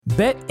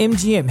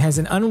BetMGM has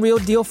an unreal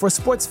deal for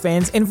sports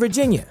fans in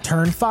Virginia.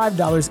 Turn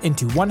 $5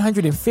 into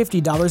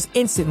 $150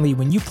 instantly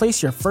when you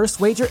place your first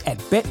wager at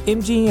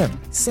BetMGM.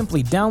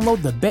 Simply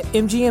download the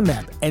BetMGM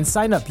app and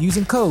sign up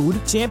using code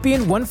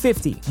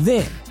Champion150.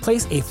 Then,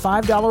 place a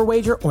 $5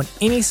 wager on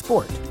any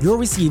sport. You'll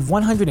receive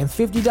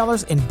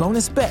 $150 in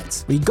bonus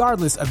bets,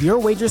 regardless of your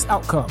wager's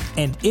outcome.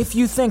 And if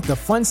you think the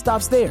fun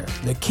stops there,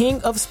 the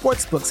King of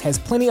Sportsbooks has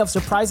plenty of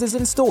surprises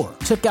in store.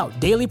 Check out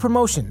daily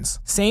promotions,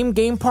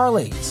 same-game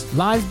parlays,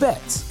 live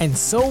bets, and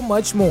so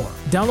much more.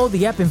 Download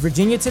the app in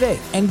Virginia today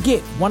and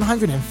get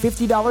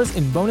 $150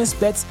 in bonus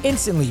bets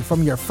instantly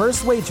from your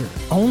first wager.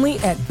 Only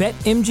at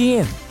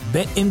BetMGM.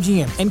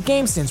 BetMGM and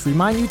GameSense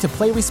remind you to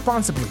play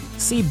responsibly.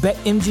 See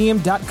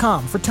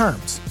BetMGM.com for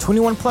terms.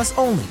 21 plus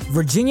only.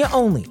 Virginia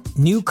only.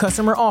 New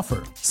customer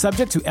offer.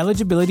 Subject to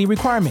eligibility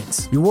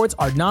requirements. Rewards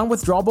are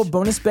non-withdrawable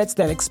bonus bets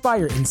that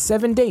expire in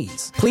 7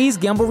 days. Please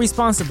gamble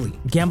responsibly.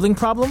 Gambling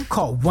problem?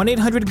 Call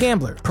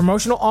 1-800-GAMBLER.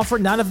 Promotional offer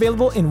not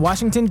available in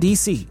Washington,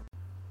 D.C.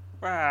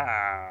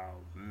 Well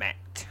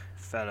met,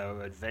 fellow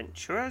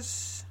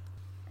adventurers.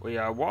 We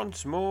are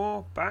once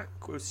more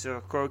back with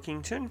Sir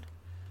Croakington,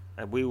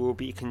 and we will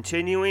be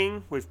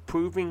continuing with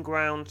Proving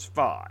Grounds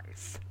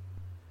 5.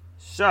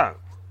 So,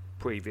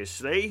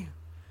 previously,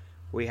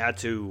 we had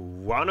to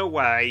run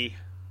away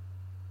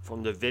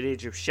from the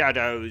Village of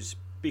Shadows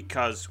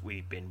because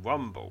we've been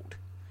rumbled,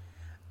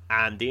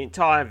 and the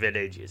entire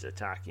village is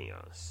attacking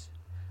us.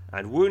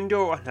 And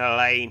Wundo and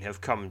Elaine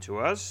have come to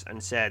us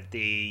and said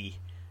the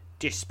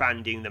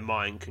disbanding the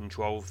mind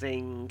control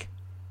thing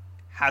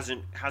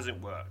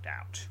hasn't worked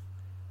out.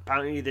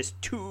 Apparently there's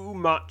too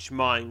much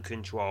mind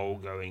control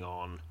going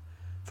on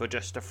for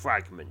just a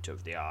fragment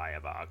of the Eye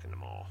of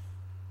Argonamor.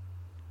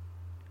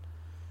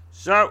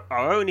 So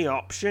our only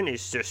option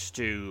is just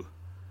to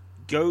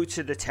go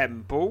to the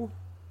temple,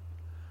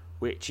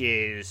 which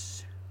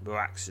is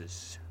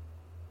Marax's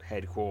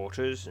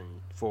headquarters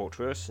and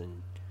fortress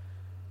and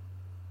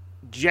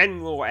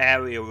general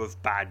area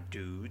of bad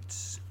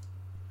dudes,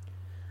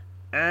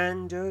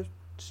 and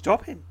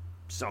stop him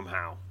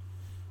somehow.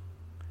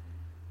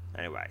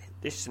 Anyway,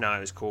 this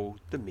scenario is called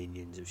The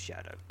Minions of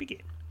Shadow.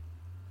 Begin.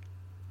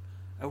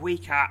 A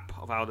recap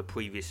of how the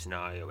previous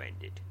scenario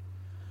ended.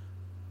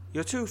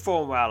 Your two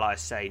former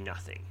allies say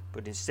nothing,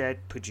 but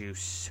instead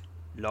produce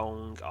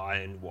long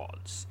iron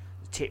rods,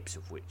 the tips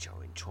of which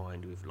are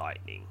entwined with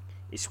lightning.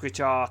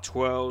 Iskritar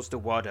twirls the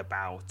wad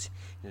about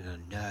in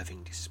an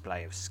unnerving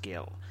display of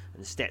skill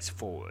and steps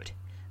forward,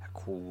 a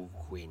cool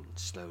grin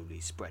slowly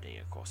spreading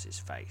across his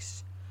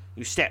face.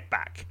 You step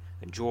back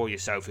and draw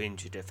yourself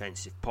into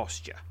defensive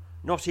posture,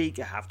 not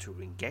eager to have to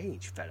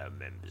engage fellow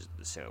members of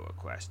the Silver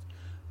Crest,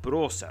 but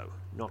also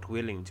not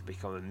willing to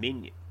become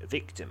a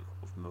victim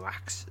of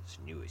Marax's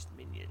newest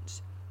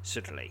minions.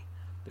 Suddenly,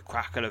 the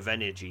crackle of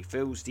energy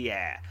fills the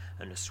air,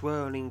 and a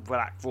swirling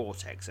black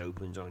vortex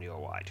opens on your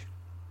right.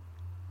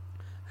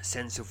 A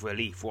sense of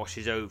relief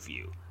washes over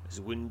you as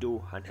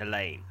Wendell and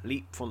Helene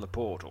leap from the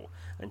portal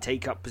and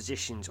take up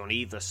positions on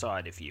either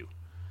side of you.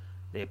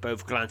 They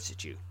both glance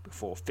at you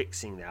before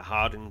fixing their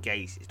hardened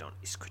gazes on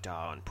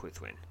Iskritar and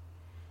Prythin.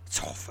 "It's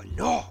all for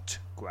naught,"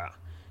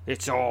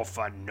 "It's all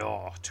for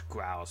naught,"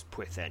 growls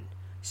Prythin,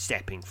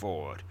 stepping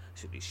forward,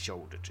 stood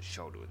shoulder to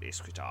shoulder with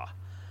Iskritar.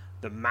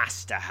 The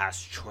Master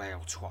has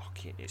Trail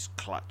Talk in his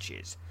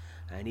clutches,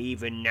 and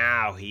even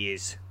now he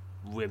is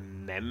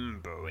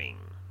remembering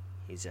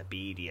his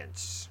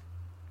obedience.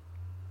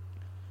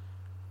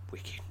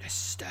 "Wickedness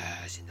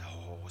stirs in the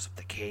halls of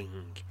the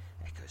king,"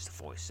 echoes the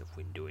voice of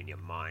Windu in your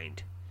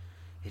mind.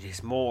 "It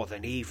is more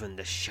than even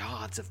the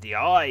shards of the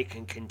eye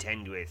can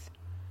contend with.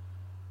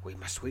 We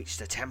must reach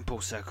the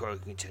temple, Sir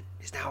Croakington.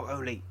 It's now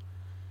only..."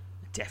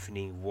 A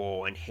deafening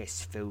roar and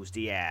hiss fills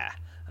the air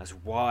as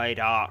wide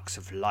arcs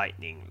of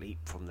lightning leap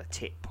from the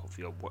tip of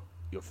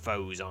your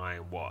foe's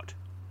iron wad.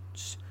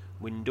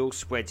 Wendell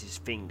spreads his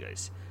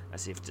fingers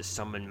as if to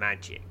summon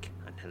magic,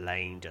 and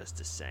Helene does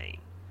the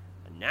same.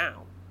 And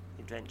now,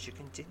 the adventure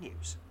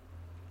continues.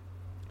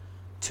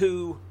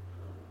 Two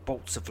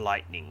bolts of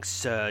lightning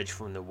surge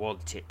from the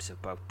wad tips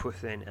of both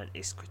Prythin and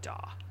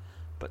Iskritar,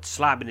 but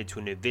slamming into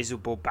an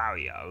invisible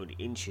barrier only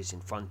inches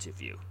in front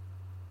of you.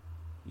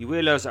 You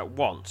realise at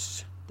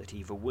once that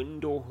either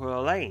Wendell or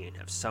Elaine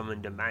have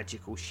summoned a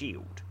magical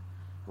shield,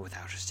 and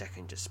without a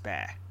second to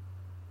spare.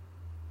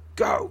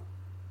 "Go!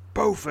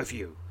 Both of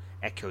you!"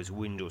 echoes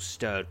Wendell's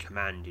stirred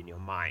command in your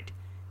mind.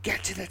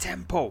 "Get to the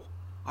temple!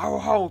 I will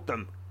hold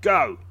them!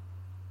 Go!"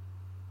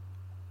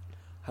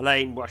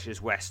 Helene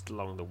rushes west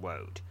along the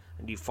road,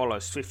 and you follow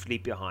swiftly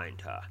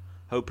behind her,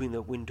 hoping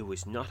that Wendell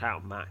is not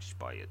outmatched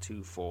by your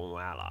two former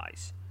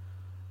allies,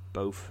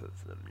 both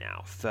of them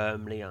now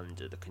firmly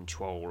under the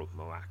control of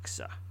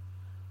Maraxa.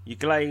 You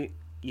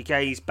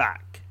glance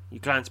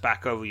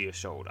back over your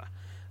shoulder,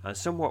 and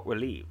somewhat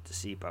relieved to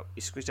see both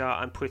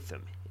Iskritar and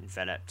Prythin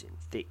enveloped in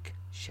thick,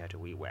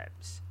 shadowy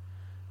webs.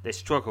 They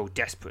struggle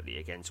desperately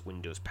against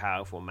Wendell's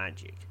powerful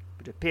magic,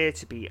 but appear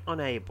to be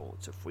unable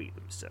to free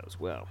themselves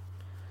well.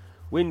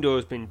 Wendell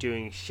has been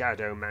doing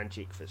shadow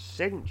magic for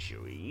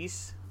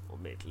centuries,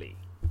 admittedly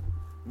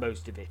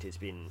most of it has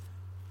been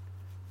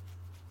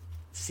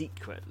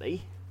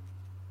secretly,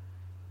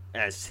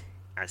 as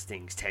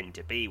things tend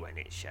to be when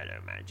it's shadow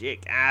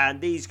magic,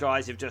 and these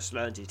guys have just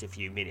learnt it a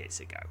few minutes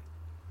ago.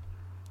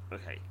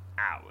 Okay,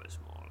 hours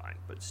more like,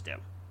 but still.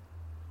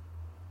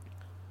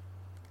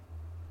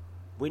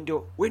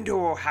 Window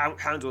or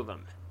handle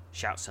them,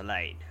 shouts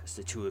Elaine as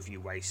the two of you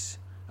race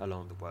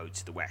along the road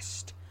to the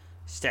west,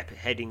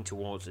 heading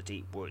towards the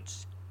deep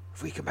woods.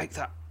 If we can make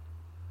that...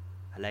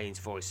 Elaine's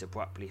voice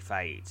abruptly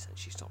fades and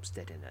she stops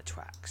dead in her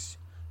tracks.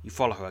 You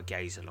follow her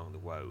gaze along the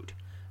road,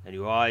 and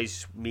your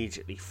eyes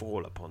immediately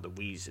fall upon the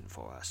reason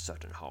for her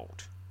sudden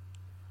halt.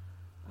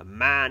 A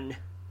man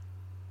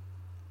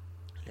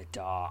in a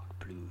dark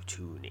blue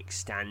tunic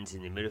stands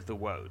in the middle of the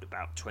road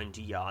about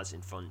 20 yards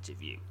in front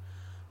of you.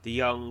 The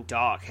young,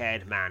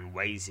 dark-haired man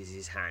raises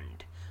his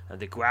hand, and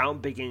the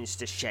ground begins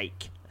to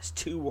shake as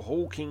two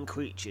hulking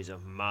creatures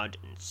of mud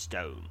and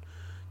stone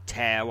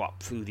tear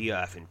up through the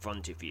earth in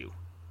front of you.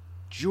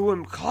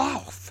 Durham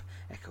Clough!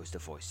 Echoes the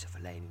voice of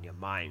Elaine in your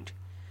mind.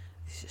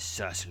 This is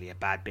certainly a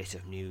bad bit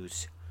of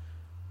news.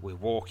 We're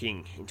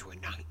walking into a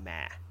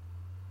nightmare.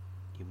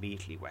 You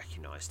immediately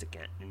recognise the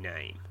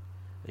name,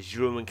 as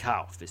Durham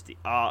Clough is the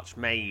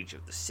Archmage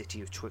of the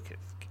city of Twickenham,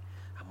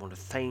 and one of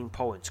Thane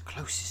Poland's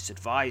closest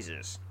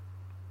advisors.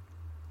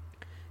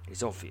 It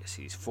is obvious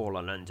he's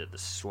fallen under the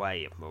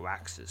sway of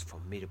Maraxa's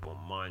formidable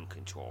mind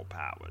control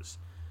powers.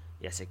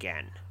 Yet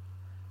again,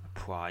 a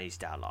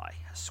prized ally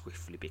has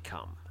swiftly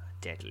become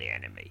a deadly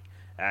enemy.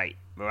 Hey,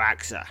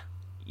 Maraxa,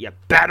 you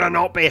better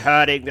not be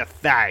hurting the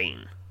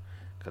Thane,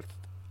 'cause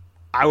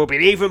I will be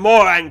even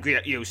more angry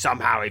at you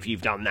somehow if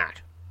you've done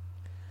that.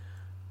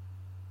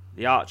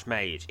 The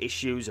Archmage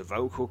issues a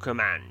vocal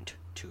command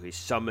to his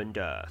summoned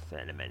earth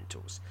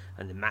elementals,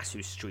 and the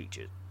massive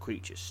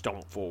creatures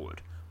stomp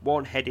forward,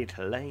 one headed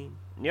to Elaine,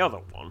 and the other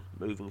one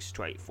moving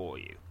straight for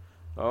you.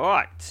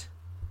 Alright,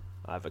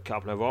 I have a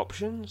couple of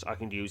options. I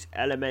can use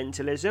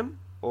elementalism,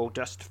 or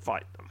just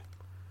fight them.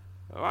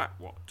 Alright,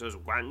 what does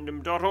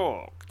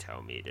random.org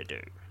tell me to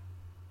do?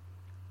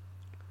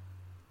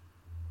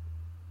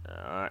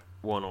 Alright,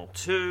 1 or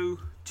 2.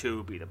 2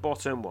 will be the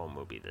bottom, 1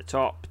 will be the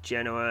top.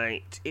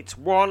 Generate. It's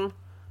 1.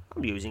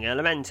 I'm using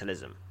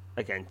elementalism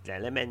against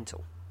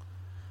elemental.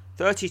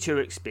 32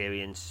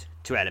 experience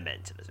to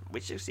elementalism,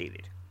 which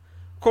succeeded.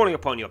 Calling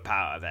upon your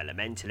power of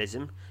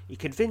elementalism, you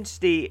convince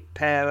the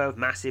pair of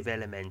massive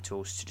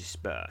elementals to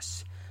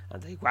disperse,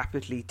 and they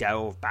rapidly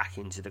delve back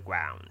into the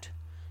ground,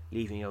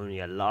 leaving only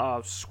a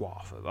large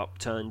swath of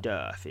upturned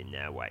earth in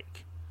their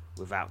wake.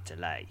 Without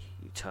delay,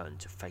 you turn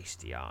to face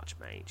the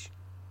Archmage.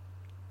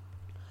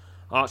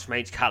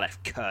 Archmage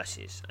Caliph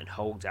curses and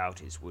holds out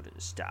his wooden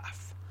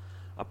staff.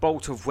 A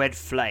bolt of red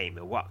flame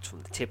erupts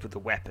from the tip of the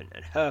weapon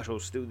and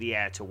hurtles through the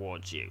air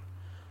towards you.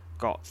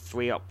 Got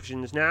 3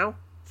 options now: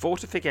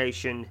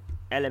 fortification,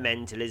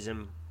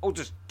 elementalism, or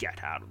just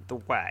get out of the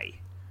way.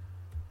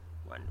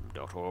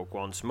 Random.org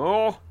once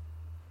more.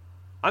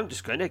 I'm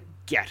just going to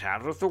get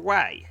out of the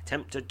way.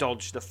 Attempt to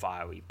dodge the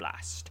fiery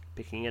blast,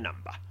 picking a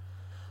number.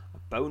 A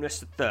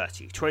bonus of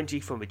 30, 20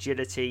 from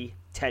agility,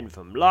 10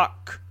 from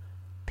luck.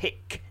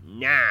 Pick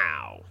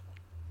now.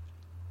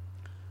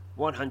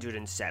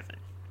 107.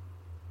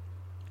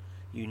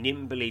 You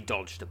nimbly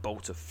dodge the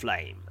bolt of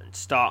flame and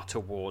start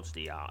towards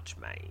the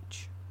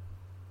Archmage.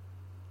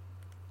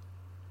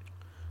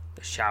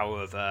 The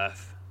shower of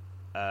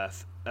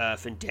earth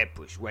and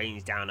debris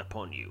rains down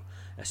upon you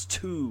as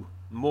 2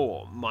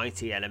 more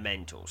mighty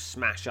elementals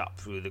smash up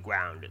through the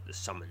ground at the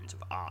summons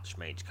of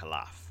Archmage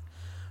Caliph.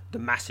 The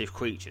massive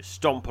creatures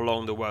stomp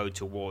along the road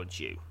towards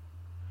you,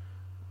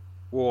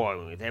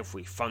 roaring with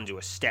every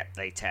thunderous step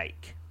they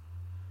take.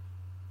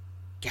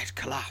 Get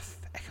Caliph,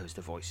 echoes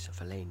the voice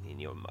of Elaine in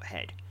your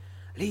head.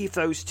 Leave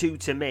those 2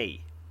 to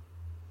me.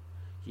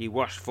 You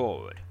rush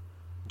forward,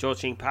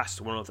 dodging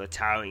past one of the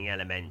towering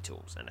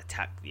elementals, and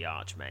attack the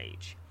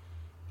Archmage.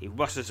 He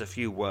rushes a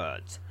few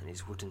words, and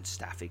his wooden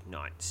staff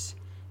ignites.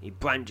 He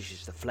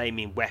brandishes the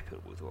flaming weapon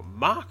with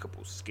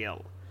remarkable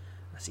skill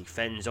as he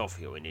fends off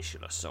your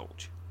initial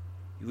assault.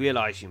 You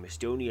realise you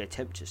must only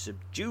attempt to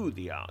subdue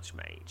the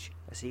Archmage,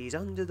 as he is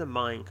under the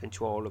mind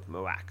control of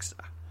Maraxa.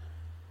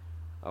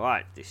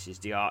 Alright, this is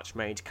the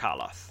Archmage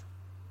Caliph.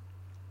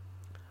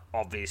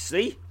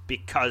 Obviously,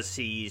 because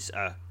he's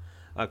a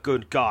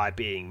good guy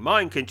being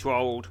mind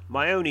controlled,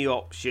 my only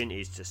option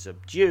is to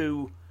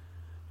subdue,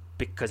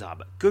 because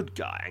I'm a good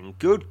guy, and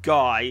good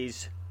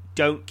guys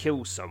don't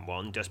kill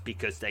someone just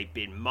because they've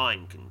been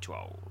mind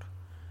controlled.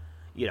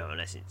 You know,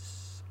 unless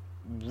it's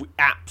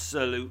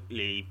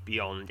absolutely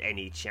beyond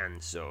any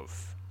chance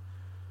of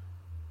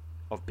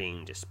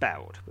being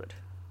dispelled. But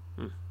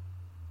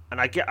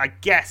and I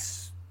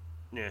guess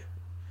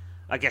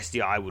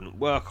the eye wouldn't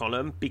work on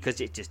them because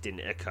it just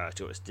didn't occur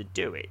to us to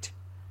do it.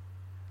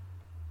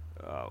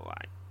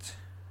 Alright.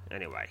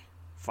 Anyway,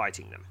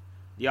 fighting them.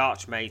 The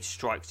Archmage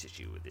strikes at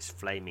you with his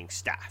flaming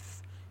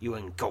staff. You are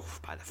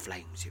engulfed by the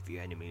flames of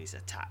your enemy's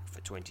attack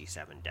for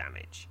 27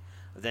 damage.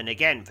 Then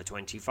again for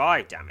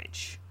 25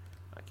 damage.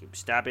 I keep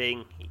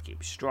stabbing, he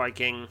keeps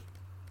striking.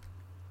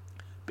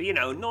 But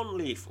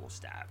non-lethal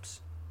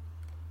stabs.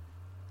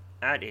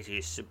 And it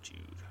is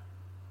subdued.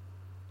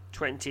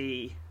 5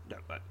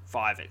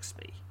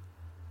 XP.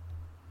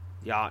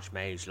 The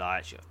Archmage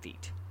lies at your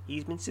feet.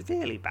 He's been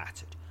severely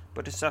battered,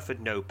 but has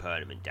suffered no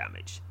permanent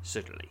damage.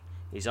 Suddenly,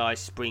 his eyes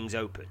springs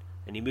open,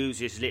 and he moves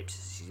his lips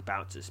as he's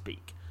about to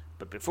speak.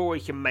 But before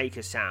he can make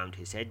a sound,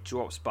 his head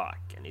drops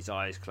back, and his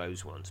eyes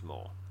close once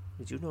more.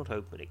 They do not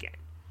open again.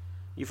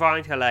 You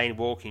find Helene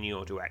walking in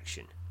your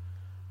direction.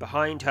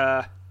 Behind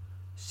her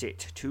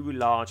sit 2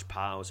 large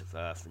piles of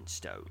earth and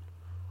stone,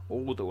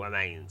 all the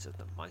remains of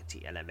the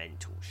mighty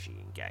elemental she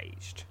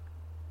engaged.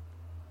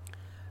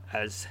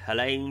 As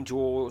Helene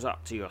draws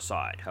up to your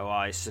side, her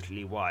eyes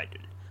suddenly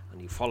widen,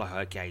 and you follow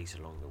her gaze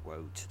along the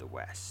road to the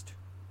west.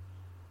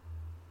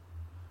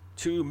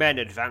 2 men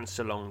advance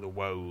along the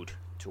road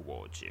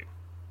towards you.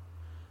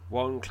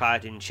 One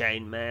clad in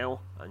chainmail,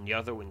 and the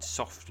other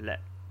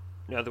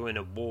in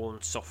a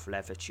worn soft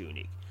leather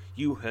tunic.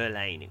 You,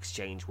 Helene,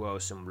 exchange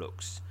worrisome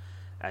looks,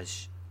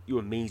 as you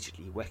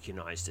immediately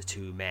recognize the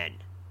 2 men.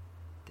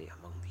 They are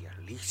among the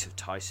elite of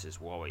Tysa's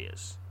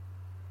warriors.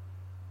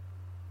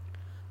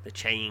 The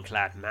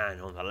chain-clad man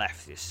on the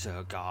left is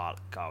Sir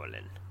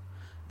Garlin,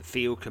 the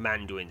field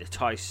commander in the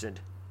Tyson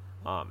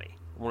army,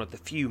 one of the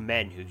few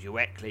men who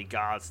directly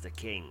guards the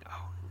king.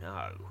 Oh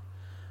no.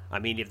 I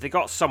mean, if they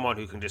got someone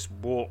who can just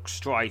walk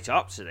straight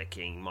up to the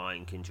king,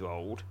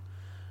 mind-controlled,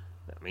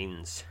 that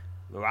means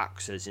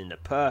Maraxa's in the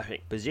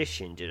perfect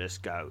position to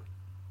just go,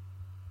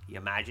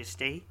 "Your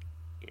Majesty,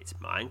 it's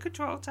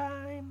mind-control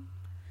time."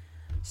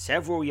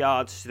 Several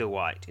yards to the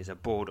right is a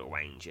border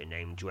ranger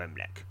named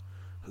Dremlek,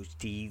 whose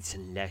deeds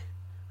and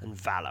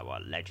valor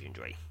are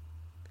legendary.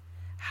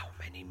 "How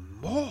many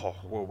more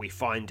will we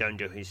find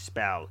under his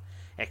spell?"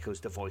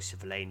 echoes the voice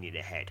of Helene in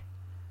the head.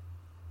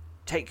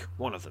 "Take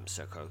one of them,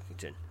 Sir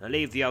Cockington, and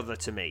leave the other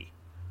to me.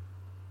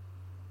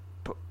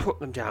 Put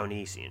them down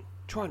easy, and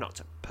try not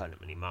to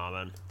permanently marm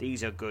them.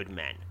 These are good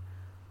men.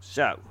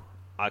 So,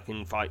 I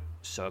can fight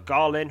Sir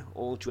Garlin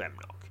or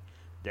Dremlock.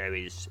 There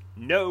is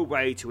no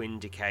way to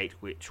indicate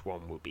which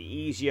one will be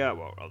easier,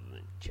 well, other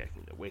than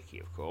checking the wiki,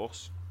 of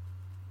course.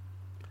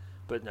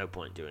 But no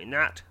point doing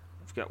that.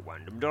 I've got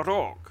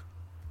random.org.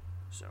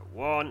 So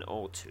 1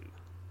 or 2.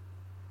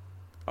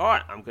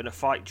 Alright, I'm going to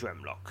fight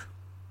Dremlock.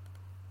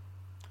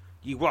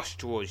 You rush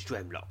towards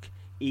Dremlock,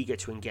 eager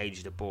to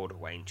engage the border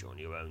ranger on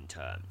your own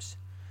terms.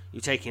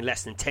 You're taking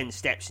less than 10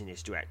 steps in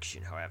his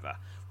direction, however,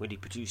 when he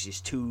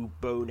produces 2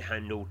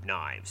 bone-handled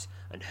knives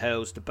and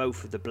hurls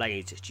both of the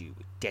blades at you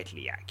with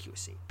deadly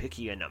accuracy. Pick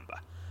your number.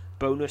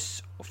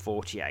 Bonus of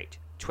 48.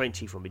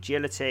 20 from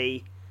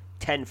agility,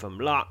 10 from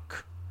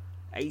luck,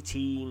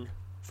 18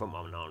 from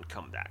unarmed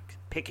combat.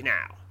 Pick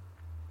now.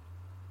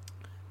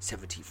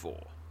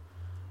 74.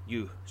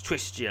 You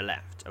twist to your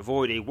left,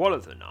 avoiding one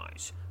of the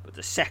knives, but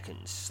the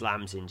second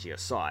slams into your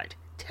side,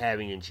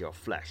 tearing into your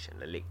flesh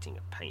and inflicting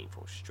a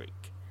painful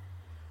streak.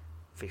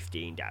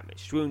 15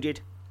 damage.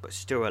 Wounded, but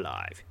still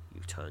alive,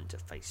 you turn to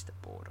face the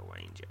border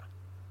ranger.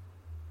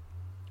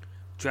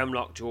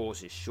 Dremlock draws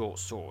his short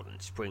sword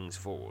and springs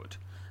forward,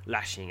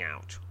 slashing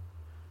out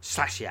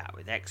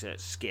with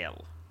excellent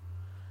skill,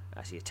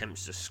 as he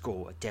attempts to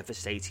score a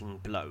devastating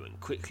blow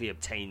and quickly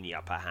obtain the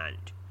upper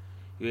hand.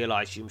 You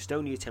realise you must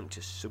only attempt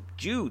to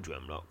subdue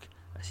Dremlock,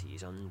 as he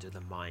is under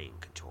the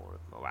mind control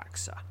of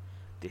Maraxa.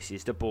 This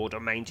is the border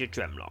ranger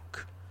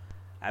Dremlock,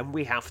 and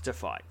we have to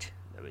fight.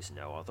 There is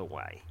no other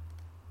way.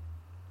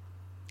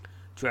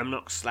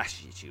 Dremlock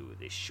slashes you with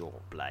his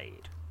short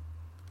blade.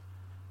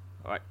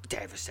 Alright,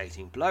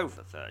 devastating blow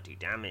for 30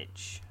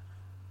 damage.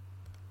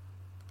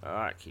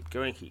 Alright, keep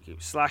going,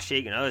 keep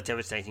slashing. Another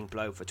devastating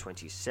blow for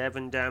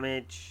 27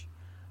 damage.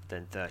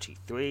 Then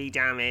 33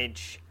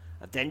 damage.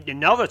 And then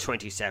another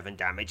 27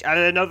 damage. And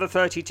another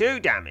 32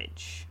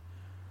 damage.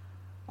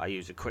 I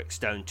use a quick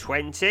stone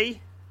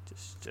 20.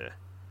 Just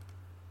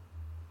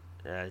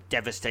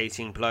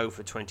devastating blow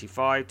for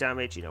 25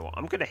 damage. You know what,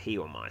 I'm going to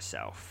heal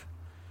myself,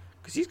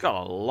 because he's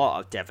got a lot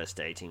of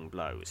devastating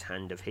blows.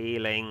 Hand of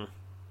healing,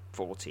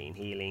 14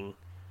 healing,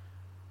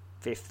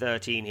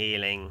 13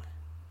 healing.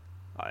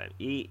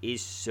 He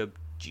is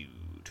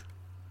subdued.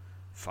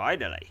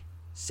 Finally,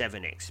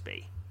 7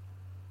 XP.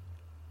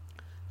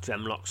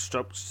 Dremlock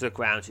stops to the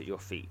ground at your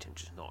feet and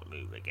does not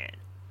move again.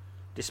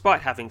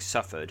 Despite having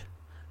suffered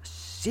a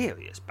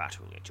serious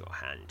battering at your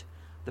hand,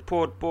 the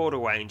poor border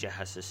ranger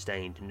has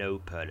sustained no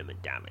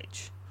permanent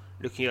damage.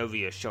 Looking over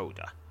your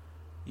shoulder,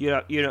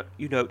 you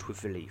note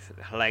with relief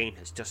that Helene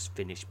has just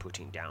finished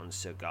putting down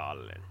Sir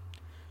Garlin.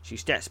 She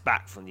steps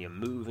back from the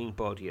unmoving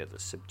body of the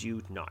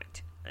subdued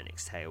knight and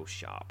exhales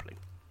sharply.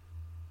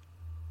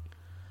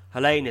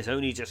 Helene has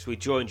only just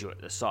rejoined you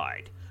at the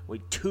side,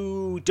 when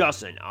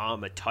 24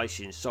 armoured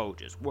Tyson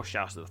soldiers rush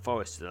out of the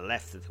forest to the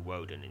left of the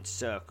road and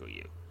encircle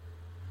you.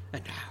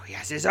 "And now he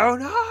has his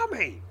own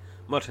army,"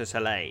 mutters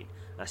Helene,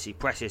 as he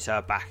presses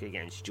her back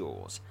against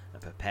yours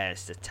and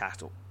prepares to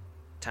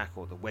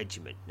tackle the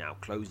regiment now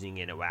closing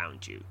in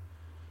around you.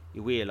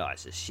 You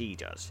realise, as she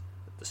does,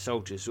 the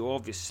soldiers are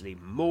obviously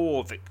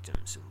more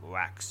victims of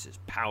Marax's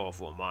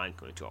powerful mind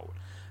control,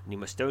 and you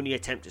must only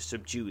attempt to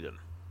subdue them,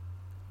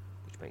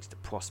 which makes the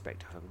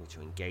prospect of having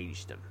to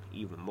engage them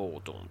even more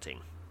daunting.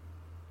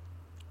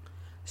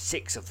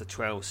 6 of the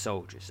 12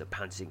 soldiers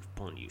advancing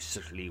upon you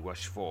suddenly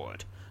rush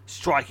forward,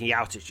 striking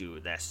out at you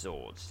with their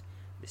swords.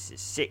 This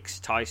is 6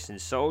 Tyson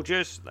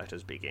soldiers. Let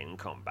us begin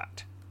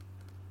combat.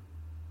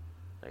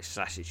 They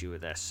slash at you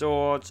with their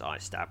swords. I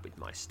stab with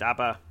my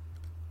stabber.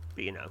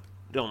 But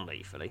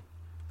non-lethally.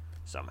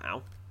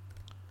 Somehow.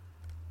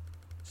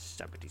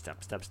 Stabbity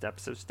stab, stab, stab,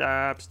 stab,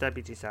 stab,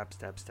 stabbity stab,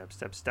 stab, stab,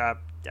 stab, stab.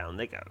 Down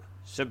they go.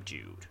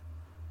 Subdued.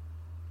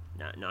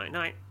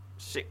 9,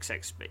 6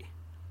 XP.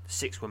 The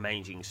 6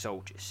 remaining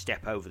soldiers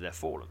step over their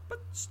fallen,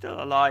 but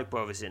still alive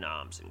brothers in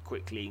arms and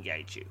quickly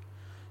engage you.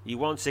 You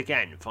once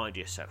again find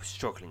yourself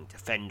struggling to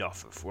fend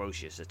off a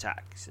ferocious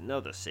attack as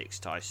another 6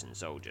 Tyson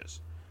soldiers.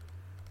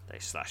 They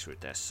slash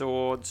with their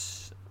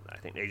swords. I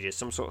think they did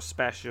some sort of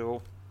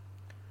special.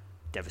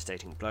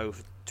 Devastating blow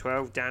for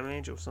 12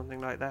 damage or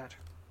something like that.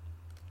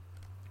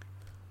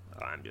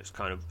 I'm just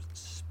kind of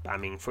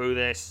spamming through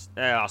this.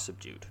 They are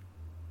subdued.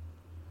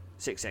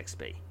 6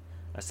 XP.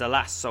 As the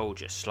last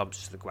soldier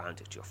slumps to the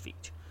ground at your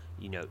feet,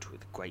 you note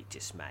with great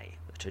dismay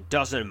that a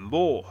dozen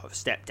more have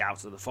stepped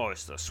out of the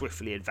forest and are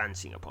swiftly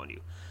advancing upon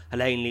you.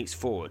 Helene leaps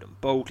forward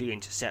and boldly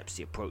intercepts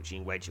the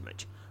approaching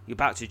regiment. You're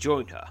about to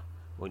join her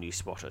when you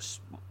spot a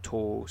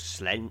tall,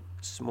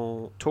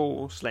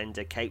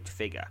 slender, caped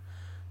figure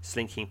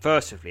slinking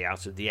furtively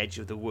out of the edge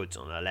of the woods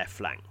on her left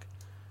flank.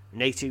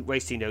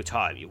 Wasting no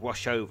time, you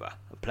rush over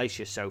and place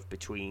yourself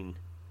between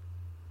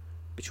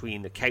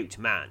the caped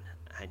man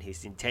and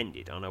his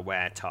intended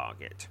unaware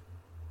target.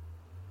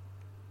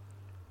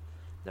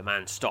 The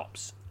man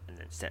stops and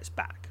then steps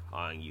back,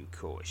 eyeing you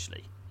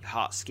curiously. Your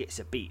heart skips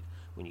a beat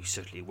when you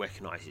suddenly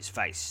recognise his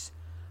face.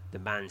 The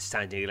man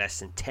standing less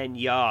than 10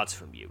 yards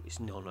from you is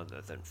none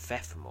other than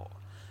Fefmore,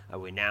 a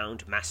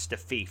renowned master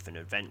thief and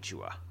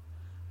adventurer,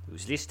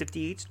 whose list of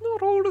deeds,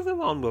 not all of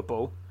them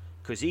honourable,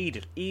 could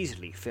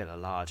easily fill a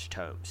large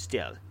tome.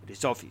 Still, it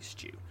is obvious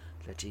to you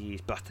that he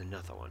is but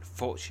another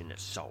unfortunate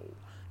soul,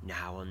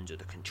 now under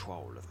the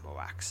control of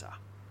Moraxa.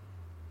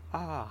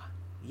 Ah,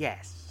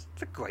 yes,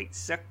 the great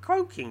Sir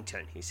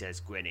Croakington, he says,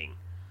 grinning.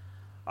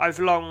 I've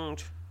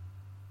longed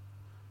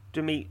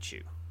to meet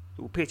you.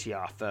 It will pity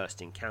our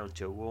first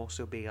encounter will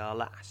also be our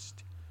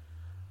last.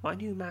 My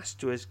new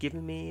master has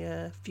given me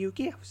a few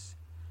gifts.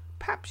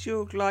 Perhaps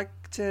you'd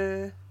like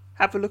to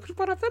have a look at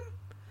one of them?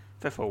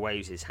 Pfeffer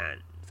waves his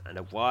hand, and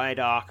a wide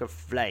arc of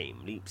flame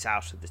leaps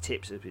out of the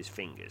tips of his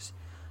fingers.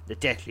 The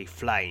deadly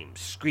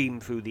flames scream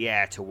through the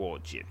air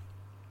towards you.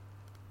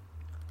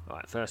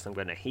 Alright, first I'm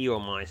going to heal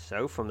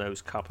myself from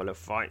those couple of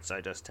fights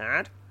I just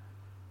had.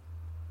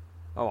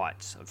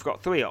 Alright, so I've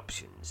got 3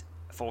 options.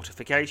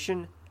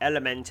 Fortification,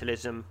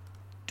 elementalism,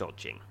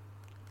 dodging.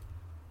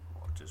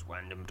 What does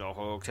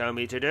random.org tell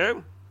me to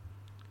do?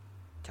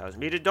 Tells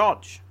me to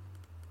dodge.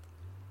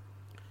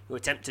 You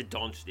attempt to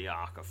dodge the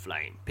arc of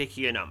flame. Pick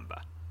your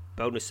number.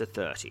 Bonus of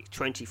 30.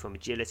 20 from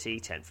agility,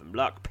 10 from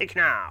luck. Pick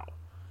now!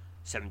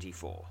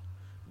 74.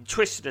 You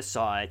twist it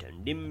aside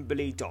and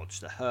nimbly dodge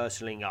the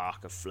hurtling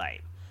arc of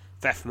flame.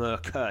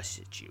 Fefmer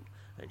curses at you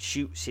and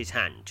shoots his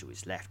hand to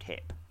his left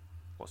hip.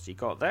 What's he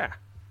got there?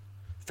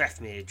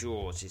 Fefmir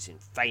draws his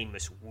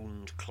infamous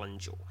wound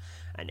clungle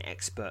and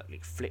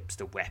expertly flips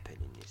the weapon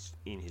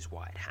in his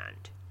right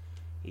hand.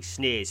 He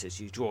sneers as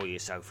you draw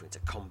yourself into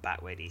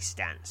combat-ready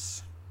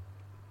stance.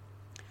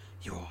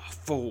 You're a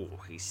fool,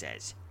 he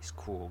says, his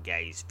cruel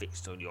gaze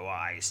fixed on your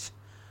eyes.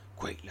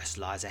 Greatness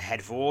lies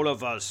ahead for all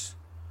of us,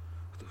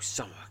 though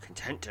some are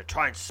content to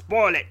try and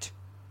spoil it.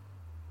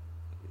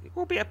 It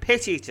will be a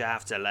pity to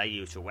have to lay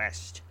you to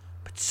rest,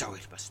 but so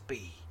it must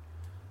be.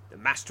 The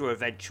master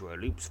adventurer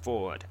leaps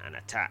forward and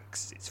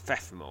attacks. It's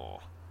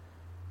Fefmore.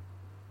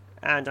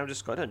 And I'm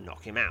just going to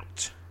knock him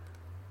out.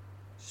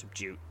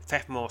 Subdue.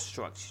 Fefmore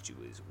strikes you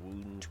with his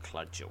wound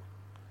cudgel.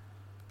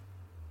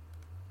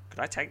 Could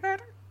I take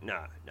that?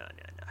 No.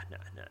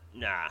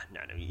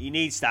 He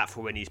needs that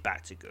for when he's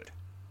back to good.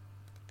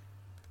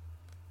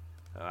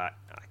 Alright,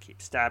 I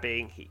keep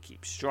stabbing. He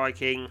keeps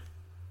striking.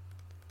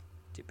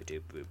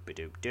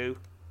 Doop-a-doop-boop-a-doop-doo.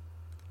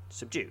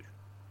 Subdued.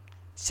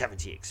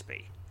 70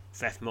 XP.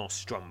 Fefmore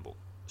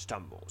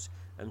stumbles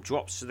and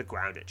drops to the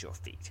ground at your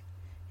feet.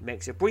 He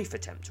makes a brief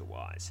attempt to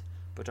rise,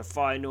 but a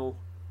final,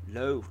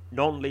 low,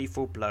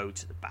 non-lethal blow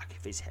to the back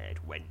of his head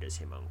renders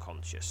him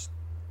unconscious.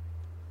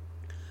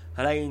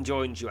 Helene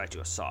joins you at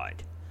your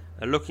side,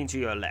 and looking to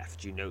your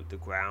left, you note the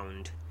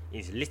ground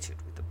is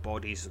littered with the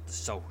bodies of the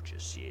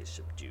soldiers she has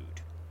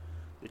subdued.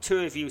 The 2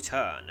 of you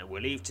turn and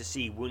relieved to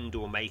see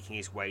Wundor making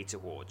his way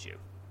towards you.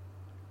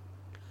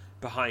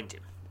 Behind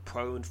him, the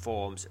prone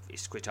forms of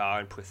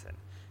Iskritar and Prithan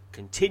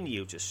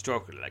continue to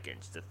struggle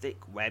against the thick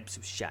webs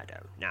of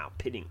shadow, now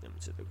pinning them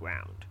to the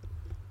ground.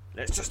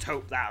 Let's just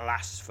hope that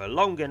lasts for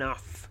long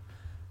enough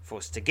for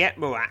us to get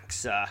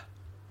Moraxa,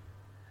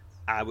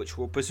 which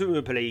will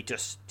presumably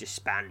just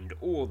disband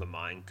all the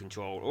mind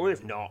control, or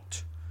if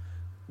not,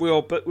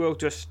 we'll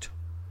just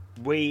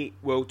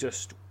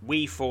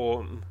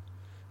reform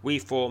the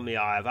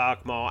Eye of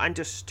Argmar and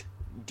just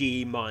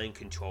mind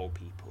control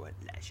people at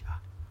leisure.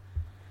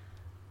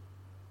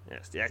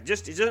 Yes, yeah, it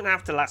doesn't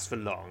have to last for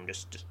long,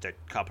 just a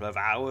couple of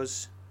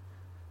hours.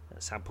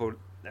 That's how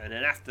and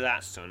then after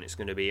that's done, it's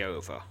going to be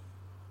over,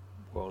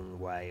 one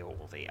way or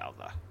the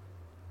other.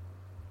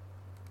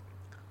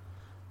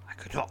 I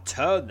could not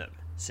turn them,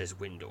 says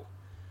Windle,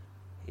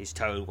 his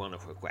tone one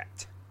of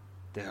regret.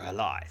 They're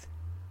alive,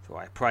 for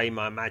I pray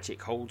my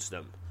magic holds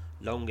them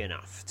long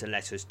enough to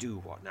let us do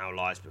what now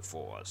lies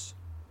before us.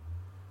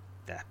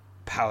 The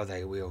power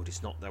they wield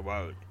is not their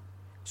own.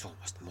 It's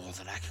almost more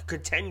than I can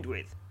contend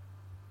with.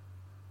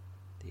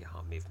 The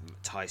army of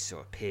Tyso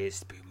appears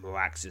to be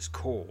Marax's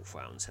call,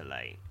 frowns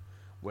Helene,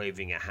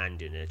 waving a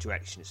hand in the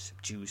direction of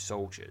subdued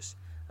soldiers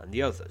and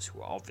the others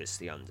who are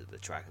obviously under the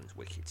dragon's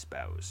wicked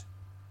spells.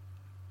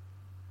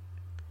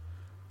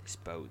 This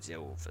bodes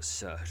ill for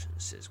certain,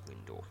 says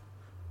Windle,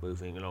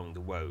 moving along the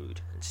road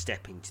and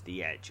stepping to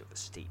the edge of a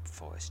steep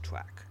forest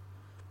track.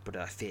 But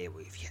I fear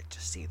we've yet to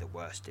see the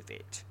worst of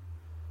it.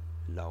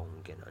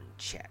 Long and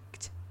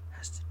unchecked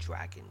has the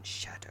dragon's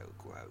shadow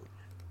grown.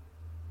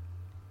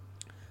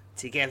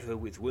 Together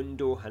with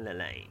Windle and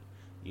Elaine,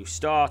 you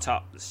start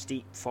up the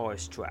steep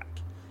forest track,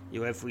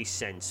 your every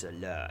sense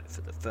alert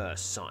for the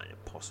first sign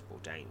of possible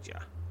danger.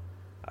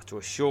 After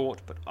a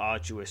short but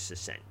arduous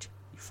ascent,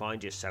 you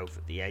find yourself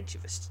at the edge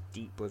of a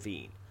steep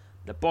ravine,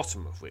 at the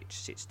bottom of which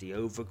sits the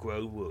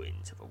overgrown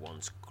ruins of a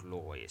once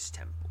glorious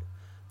temple.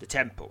 The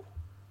temple,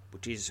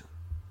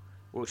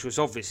 which was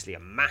obviously a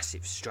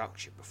massive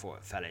structure before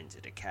it fell into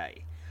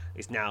decay,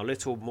 is now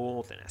little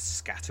more than a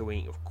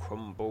scattering of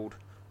crumbled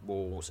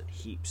walls and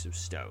heaps of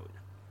stone.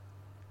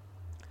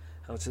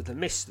 Out of the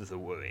midst of the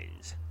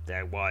ruins,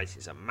 there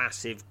rises a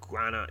massive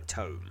granite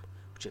dome,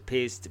 which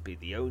appears to be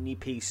the only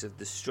piece of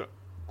the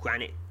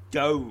granite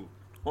dome,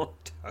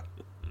 not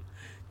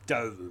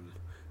dome,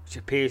 which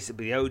appears to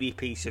be the only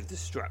piece of the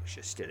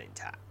structure still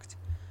intact.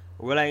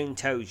 Relaine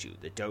tells you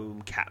the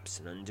dome caps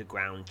an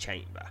underground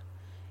chamber,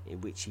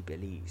 in which he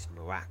believes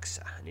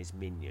Maraxa and his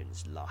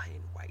minions lie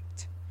in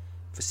wait.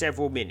 For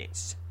several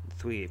minutes, the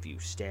three of you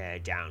stare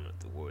down at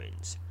the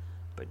ruins,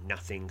 but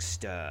nothing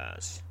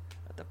stirs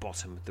at the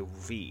bottom of the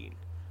ravine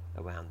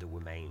around the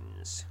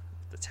remains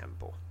of the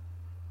temple.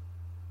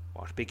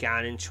 What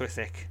began in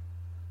Trithik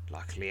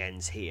likely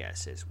ends here,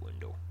 says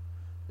Windle.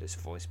 His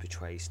voice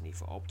betrays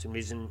neither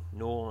optimism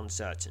nor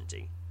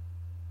uncertainty.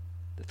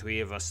 The three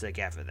of us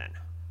together, then.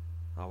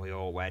 Are we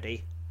all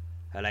ready?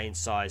 Helene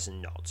sighs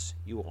and nods.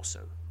 You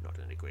also nod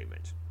in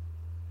agreement.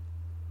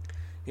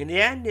 In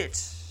the end,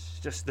 it's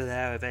just the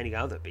lair of any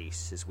other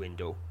beast, says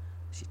Windle,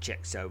 as he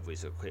checks over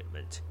his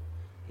equipment,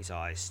 his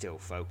eyes still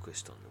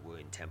focused on the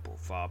ruined temple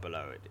far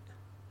below it.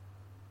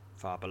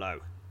 Far below.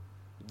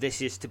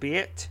 This is to be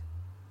it?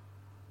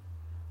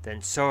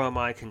 Then so am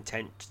I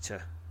content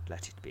to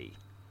let it be.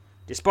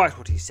 Despite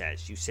what he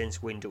says, you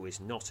sense Windle is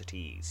not at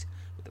ease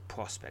with the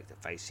prospect of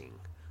facing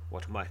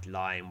what might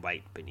lie in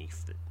wait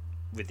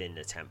within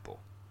the temple.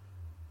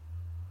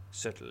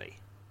 Suddenly,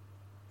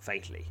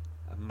 faintly,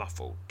 a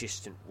muffled,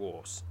 distant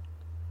voice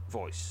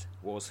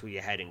roars through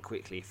your head and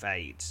quickly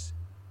fades.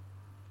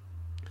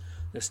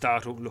 The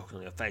startled look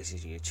on your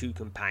faces of your two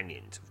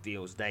companions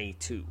reveals they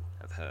too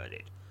have heard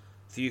it,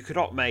 for you could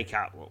not make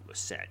out what was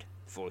said.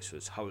 The voice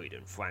was hurried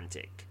and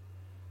frantic.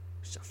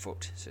 "It's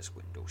afoot," says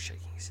Windle,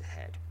 shaking his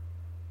head.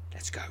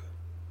 "Let's go."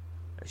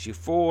 As you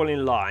fall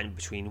in line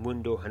between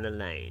Windle and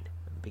Elaine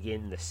and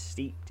begin the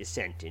steep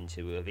descent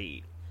into the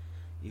ravine,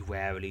 you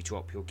warily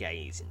drop your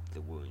gaze into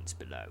the ruins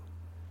below.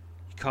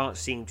 You can't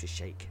seem to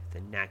shake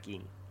the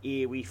nagging,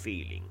 eerie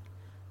feeling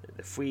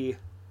that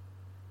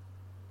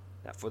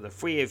for the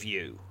three of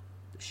you,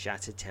 the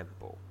shattered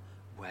temple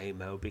may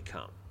well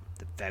become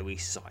the very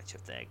site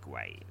of their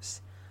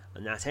graves.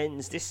 And that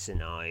ends this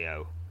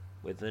scenario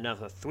with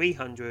another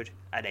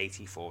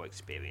 384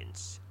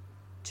 experience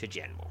to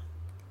General.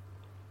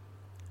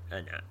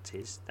 And that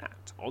is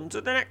that. On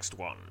to the next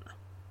one.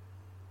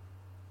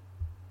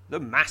 The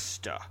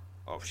Master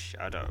of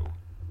Shadow.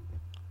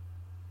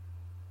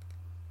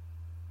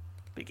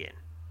 Begin.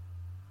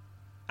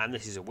 And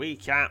this is a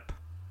recap.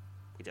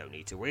 We don't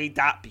need to read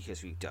that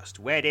because we've just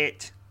read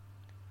it.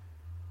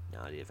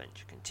 Now the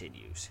adventure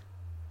continues.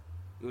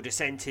 Your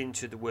descent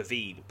into the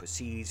ravine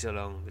proceeds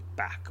along the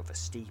back of a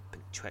steep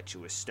and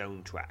treacherous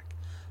stone track,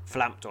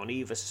 flanked on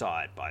either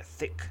side by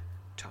thick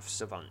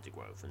tufts of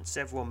undergrowth and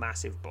several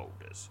massive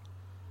boulders.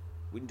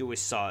 Windle is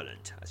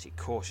silent as he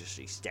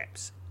cautiously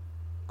steps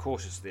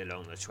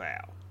along the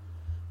trail,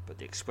 but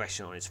the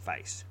expression on his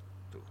face,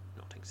 though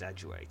not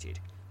exaggerated,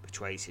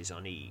 betrays his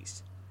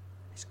unease,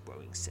 his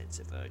growing sense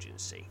of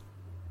urgency.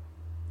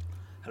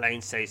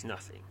 Helene says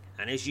nothing,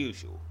 and as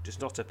usual, does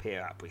not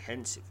appear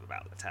apprehensive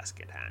about the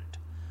task at hand.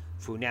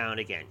 For now and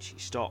again she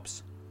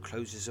stops,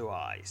 closes her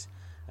eyes,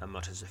 and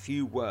mutters a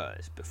few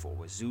words before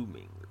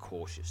resuming the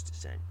cautious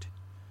descent.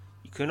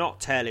 You cannot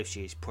tell if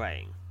she is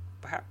praying,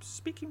 perhaps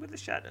speaking with the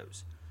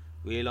shadows,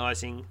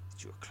 realizing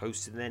that you are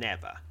closer than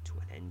ever to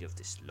an end of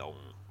this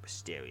long,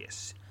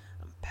 mysterious,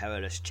 and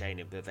perilous chain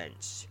of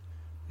events.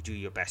 You do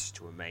your best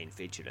to remain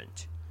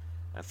vigilant,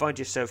 and find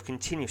yourself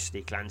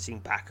continuously glancing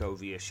back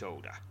over your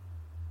shoulder,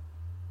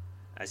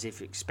 as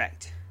if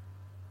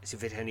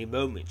at any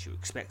moment you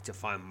expect to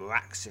find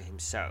Maraxa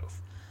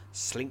himself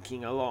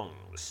slinking along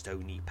the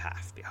stony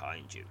path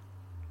behind you.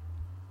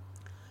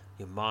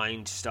 Your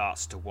mind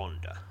starts to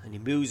wander, and you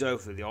muse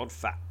over the odd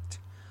fact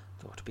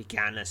that what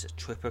began as a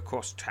trip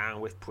across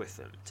town with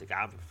Pritham to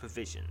gather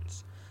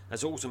provisions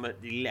has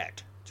ultimately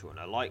led to an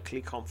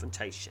unlikely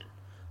confrontation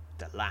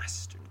with the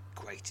last and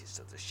greatest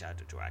of the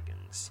Shadow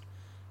Dragons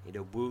in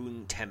a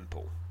wound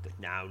temple that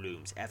now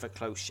looms ever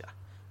closer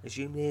as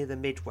you near the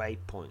midway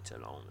point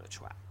along the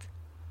track.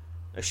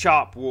 A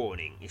sharp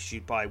warning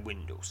issued by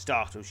Windle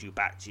startles you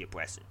back to your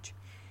present.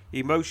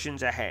 He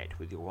motions ahead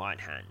with your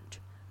right hand,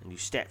 and you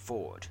step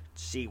forward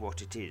to see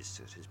what it is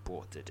that has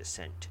brought the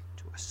descent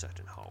to a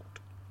sudden halt.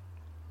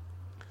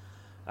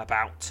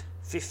 About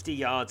 50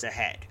 yards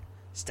ahead,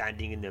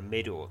 standing in the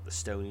middle of the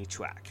stony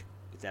track,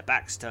 with their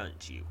backs turned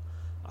to you,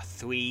 are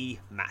 3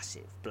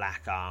 massive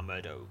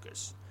black-armoured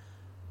ogres.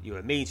 You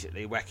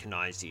immediately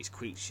recognise these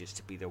creatures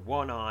to be the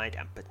one-eyed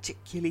and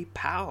particularly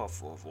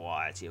powerful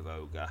variety of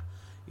ogre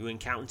you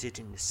encountered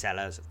in the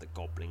cellars of the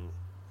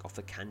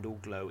Candle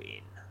Glow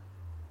Inn.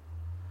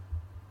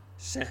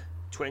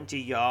 20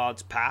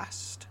 yards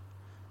past,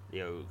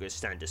 the ogres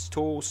stand a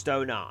tall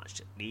stone arch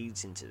that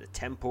leads into the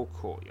temple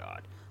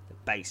courtyard, the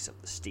base of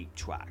the steep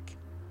track.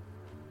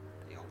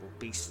 The old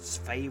beast's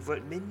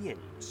favourite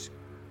minions.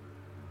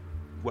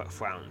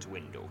 Frowns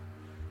Windle,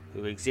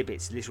 who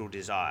exhibits little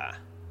desire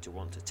to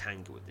want to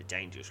tangle with the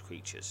dangerous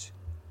creatures.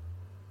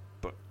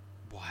 But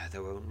why are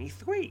there only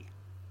 3?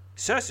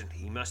 Certainly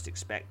he must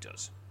expect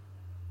us.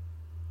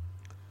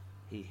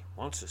 He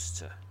wants us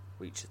to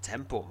reach the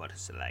temple,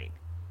 mutters Elaine.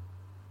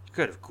 He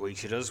could have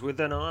greeted us with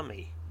an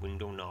army,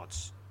 Windle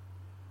nods.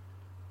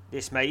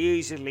 This may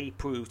easily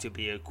prove to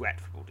be a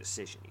regretful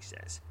decision, he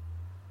says.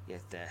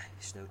 Yet there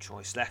is no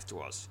choice left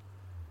to us.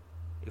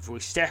 If we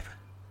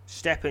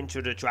step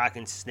into the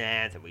dragon's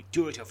snare, then we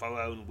do it of our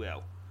own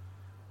will.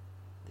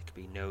 There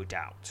can be no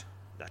doubt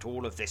that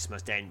all of this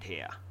must end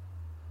here.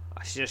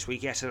 I suggest we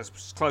get as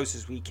close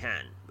as we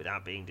can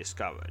without being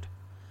discovered,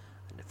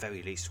 and at the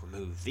very least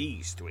remove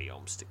these 3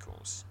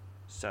 obstacles.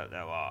 So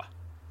there are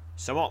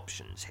some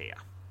options here.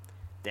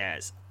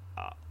 There's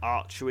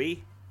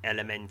archery,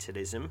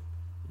 elementalism,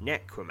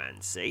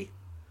 necromancy.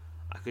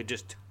 I could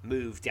just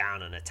move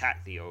down and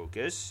attack the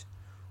ogres,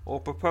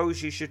 or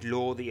propose you should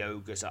lure the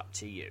ogres up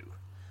to you.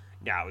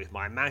 Now, if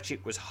my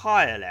magic was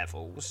higher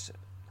levels,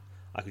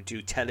 I could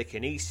do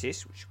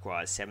telekinesis, which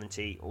requires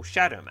 70, or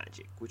shadow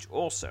magic, which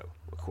also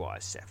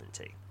requires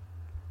 70.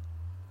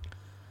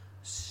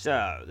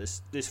 So,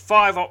 there's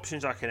 5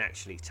 options I can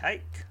actually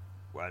take.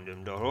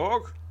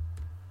 Random.org.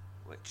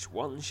 Which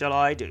one shall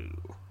I do?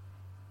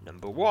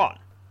 Number 1.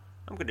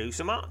 I'm going to do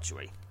some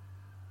archery.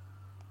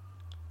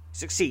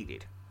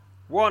 Succeeded.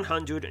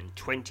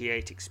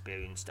 128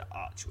 experience to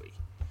archery.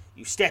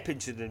 You step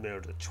into the middle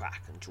of the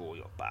track and draw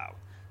your bow,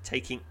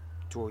 taking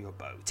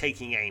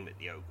aim at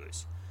the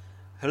ogres.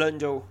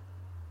 Helundel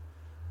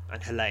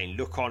and Helene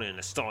look on in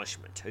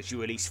astonishment as you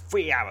release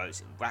 3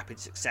 arrows in rapid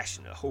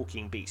succession at the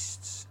hulking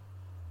beasts.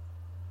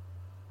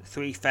 The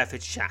 3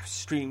 feathered shafts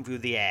stream through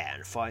the air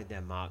and find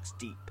their marks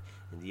deep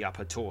in the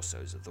upper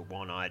torsos of the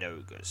one-eyed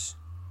ogres.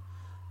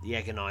 The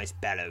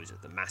agonized bellows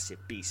of the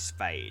massive beasts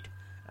fade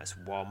as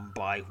one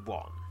by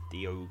one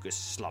the ogres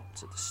slump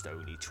to the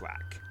stony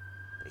track.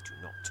 They do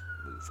not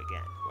move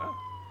again. Well,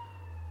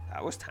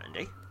 that was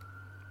handy.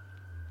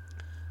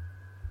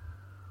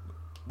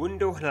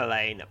 Windle and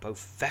Elaine are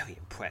both very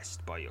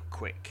impressed by your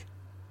quick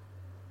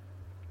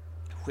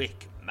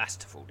and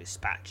masterful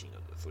dispatching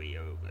of the 3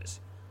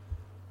 ogres.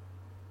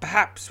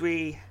 Perhaps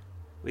we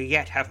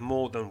yet have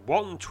more than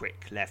one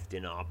trick left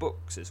in our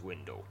books, says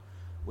Windle,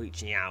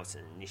 reaching down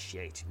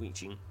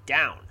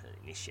and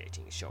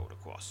initiating a shoulder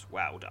cross.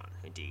 Well done,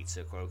 indeed,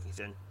 Sir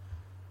Croakington.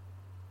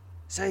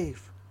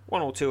 Save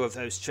 1 or 2 of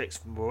those tricks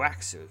from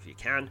Maraxa if you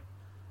can.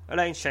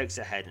 Elaine shakes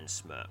her head and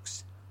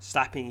smirks,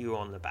 slapping you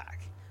on the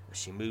back as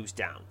she moves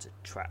down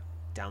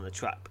the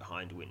track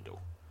behind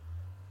Windle.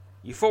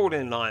 You fall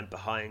in line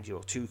behind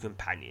your 2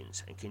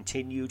 companions and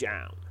continue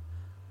down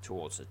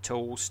towards the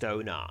tall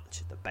stone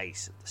arch at the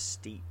base of the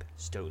steep,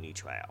 stony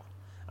trail.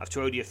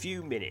 After only a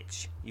few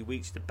minutes, you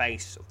reach the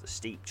base of the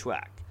steep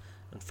track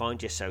and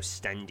find yourself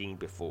standing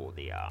before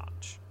the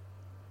arch.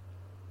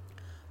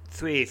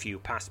 3 of you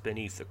pass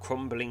beneath the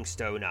crumbling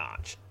stone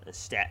arch and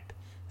step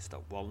into the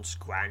once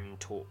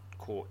grand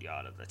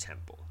courtyard of the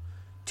temple.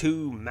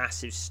 2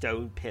 massive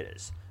stone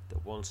pillars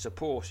that once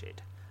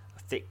supported a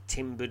thick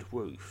timbered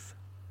roof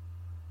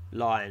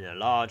lie in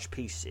large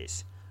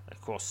pieces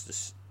across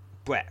the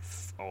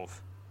breadth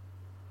of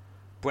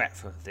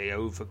the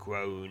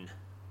overgrown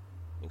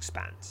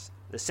expanse,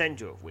 the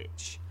centre of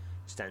which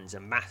stands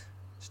a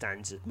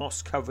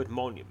moss-covered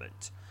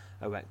monument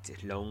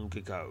erected long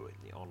ago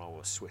in the honour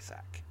of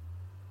Swithak.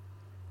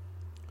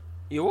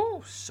 You're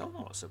all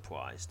somewhat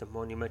surprised the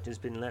monument has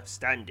been left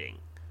standing.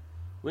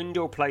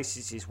 Windle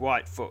places his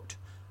right foot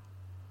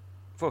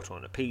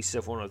on a piece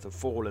of one of the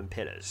fallen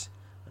pillars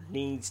and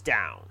leans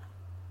down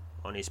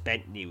on his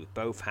bent knee with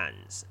both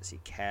hands as he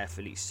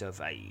carefully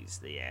surveys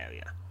the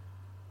area.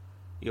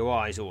 Your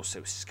eyes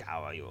also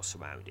scour your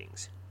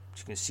surroundings, but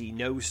you can see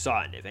no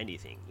sign of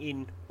anything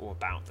in or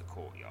about the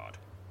courtyard.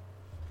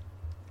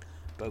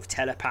 Both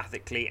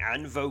telepathically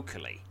and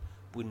vocally,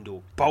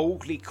 Windle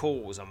boldly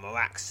calls on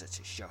Maraxa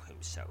to show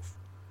himself.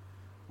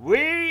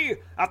 "We,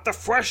 at the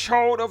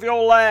threshold of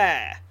your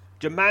lair,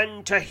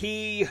 demand to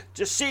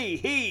see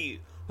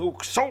he who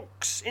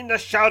sulks in the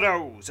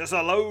shadows as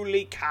a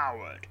lowly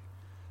coward."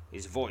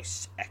 His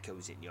voice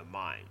echoes in your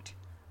mind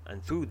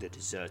and through the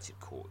deserted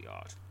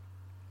courtyard.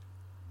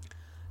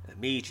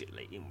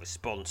 Immediately in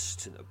response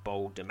to the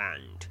bold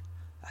demand,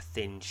 a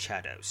thin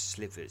shadow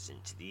slithers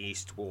into the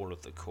east wall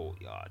of the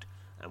courtyard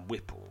and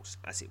ripples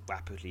as it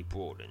rapidly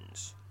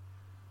broadens,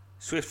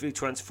 swiftly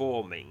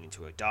transforming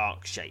into a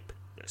dark shape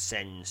that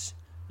sends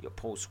your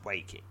pulse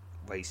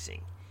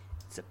racing.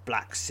 It's a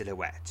black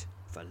silhouette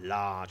of a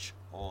large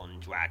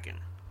horned dragon.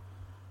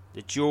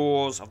 The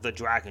jaws of the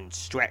dragon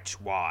stretch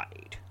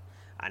wide,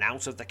 and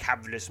out of the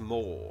cavernous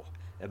maw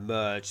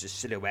emerge the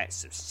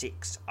silhouettes of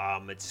 6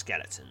 armoured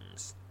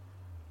skeletons.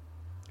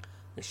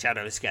 The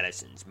shadow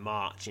skeletons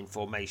march in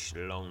formation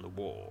along the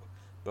wall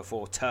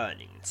before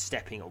turning and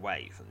stepping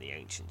away from the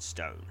ancient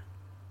stone.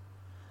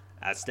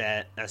 As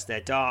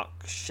their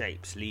dark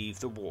shapes leave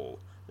the wall,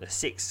 the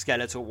 6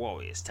 skeletal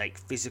warriors take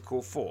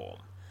physical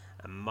form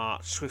and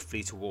march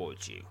swiftly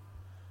towards you,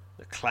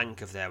 the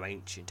clank of their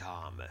ancient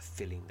armour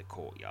filling the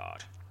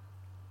courtyard.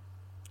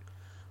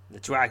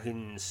 The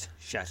dragon's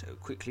shadow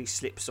quickly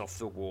slips off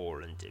the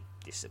wall and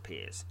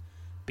disappears.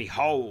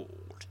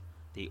 "Behold,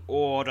 the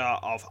Order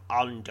of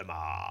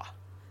Undermar,"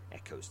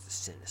 echoes the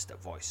sinister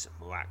voice of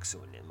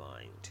Maraxa in your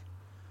mind.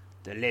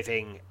 "The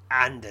living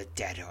and the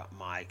dead are at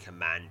my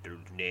command,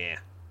 Ludnir.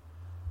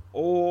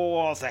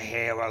 All the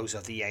heroes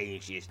of the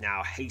ages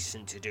now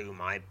hasten to do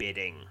my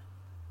bidding.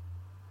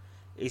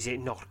 Is it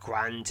not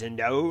grand to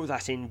know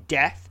that in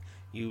death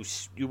you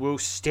will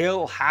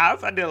still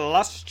have an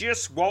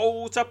illustrious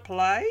role to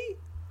play?"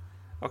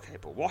 Okay,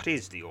 but what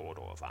is the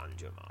Order of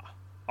Undermar?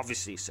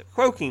 Obviously Sir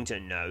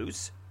Croakington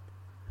knows,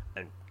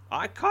 and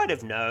I kind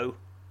of know,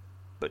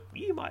 but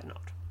you might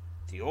not.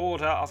 The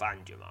Order of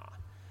Undermar.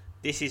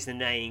 This is the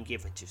name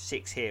given to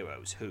 6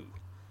 heroes who,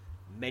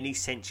 many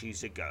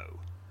centuries ago,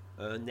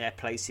 earned their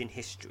place in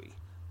history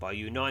by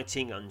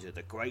uniting under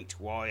the great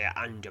warrior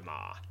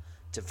Undermar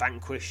to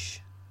defend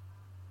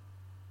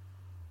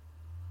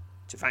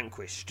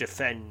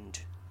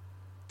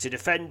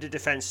the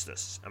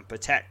defenseless and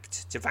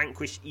protect, to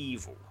vanquish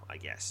evil, I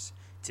guess,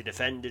 to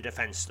defend the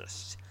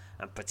defenseless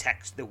and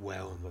protect the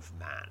realm of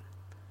man.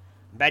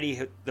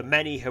 The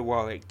many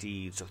heroic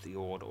deeds of the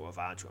Order of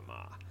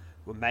Adramar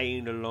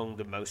remain among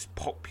the most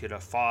popular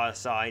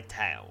fireside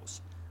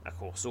tales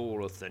across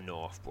all of the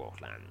North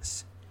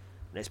Broadlands.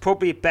 And it's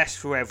probably best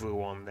for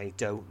everyone they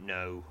don't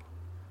know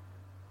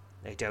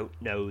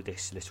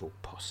this little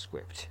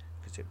postscript,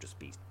 because it would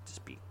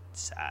just be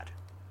sad.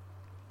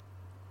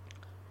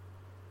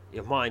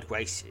 Your mind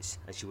races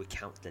as you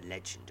recount the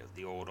legend of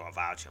the Order of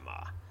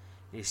Adramar.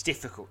 It is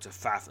difficult to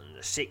fathom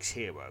the 6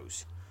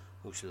 heroes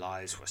whose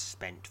lives were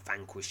spent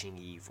vanquishing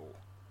evil,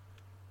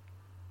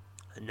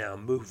 and now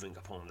moving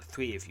upon the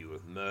 3 of you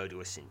with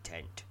murderous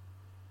intent,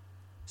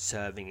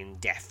 serving in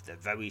death the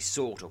very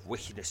sort of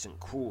wickedness and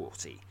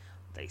cruelty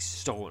they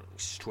stolidly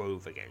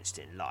strove against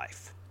in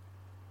life.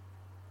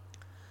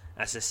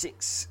 As the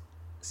 6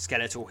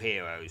 skeletal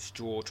heroes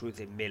draw to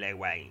within melee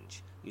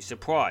range, you're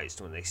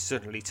surprised when they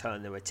suddenly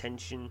turn their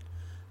attention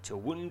to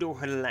Windle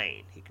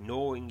Helene,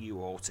 ignoring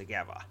you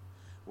altogether.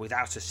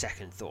 Without a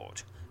second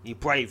thought, you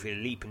bravely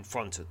leap in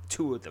front of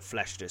 2 of the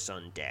fleshless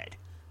undead,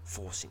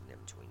 forcing them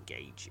to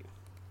engage you.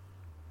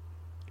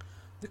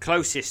 The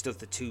closest of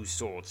the 2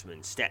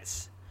 swordsmen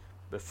steps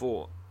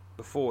before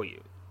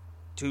you.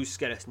 2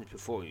 skeletons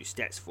before you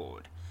steps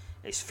forward,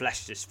 his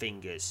fleshless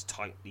fingers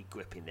tightly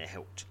gripping the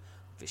hilt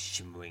of his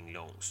shimmering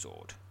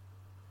longsword,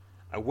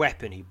 a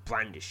weapon he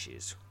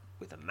brandishes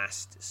with a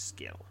master's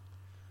skill.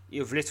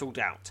 You have little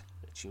doubt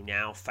that you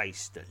now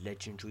face the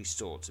legendary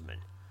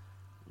swordsman,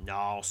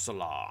 Nar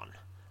Solan,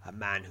 a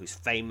man whose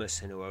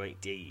famous and heroic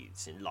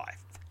deeds in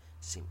life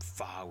seem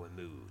far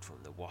removed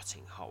from the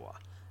rotting horror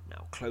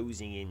now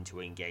closing in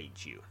to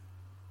engage you.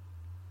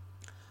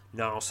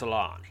 Nar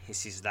Solan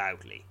hisses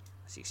loudly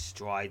as he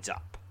strides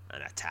up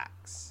and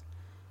attacks.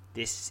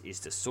 This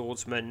is the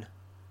swordsman,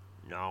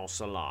 Nar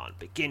Solan.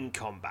 Begin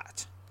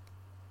combat.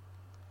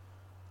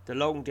 The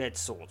long-dead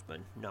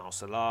swordsman, Nar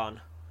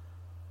Solan,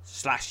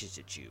 slashes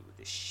at you with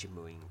his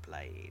shimmering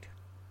blade.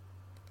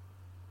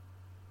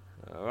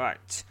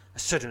 Alright, a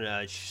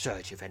sudden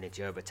surge of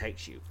energy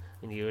overtakes you,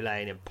 and you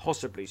lay an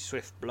impossibly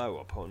swift blow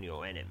upon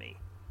your enemy.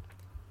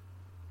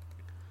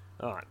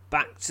 Alright,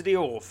 back to the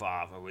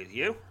Allfather with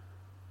you.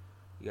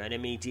 Your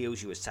enemy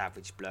deals you a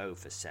savage blow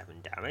for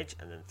 7 damage,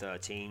 and then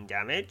 13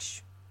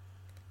 damage.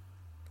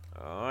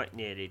 Alright,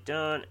 nearly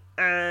done,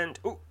 and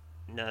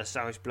another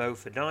savage blow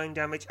for 9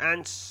 damage,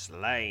 and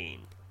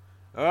slain.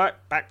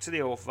 Alright, back to the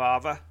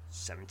Allfather,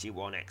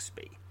 71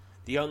 XP.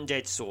 The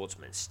undead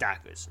swordsman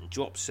staggers and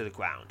drops to the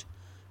ground,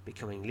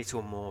 becoming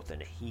little more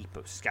than a heap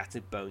of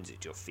scattered bones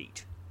at your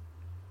feet.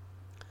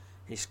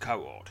 His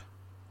cohort,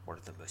 one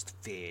of the most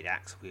feared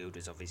axe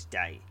wielders of his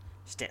day,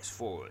 steps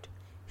forward,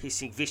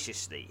 hissing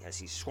viciously as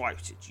he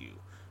swipes at you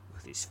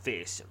with his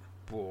fearsome,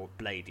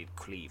 broad-bladed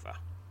cleaver.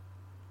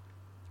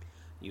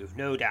 You have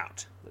no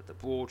doubt that the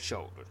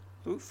broad-shouldered,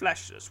 though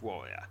fleshless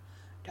warrior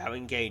now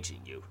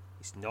engaging you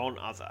is none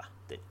other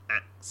than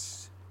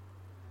Axe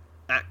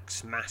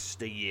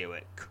Master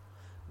Yerick,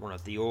 one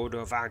of the Order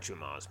of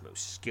Adramar's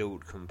most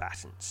skilled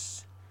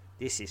combatants.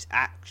 This is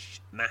Axe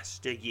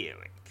Master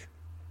Yerick.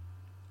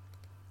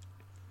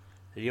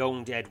 The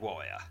young dead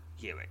warrior,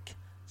 Yerick,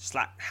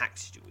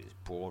 hacks at you with his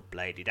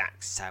broad-bladed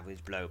axe.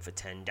 Savage blow for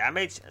 10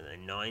 damage, and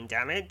then 9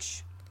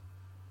 damage.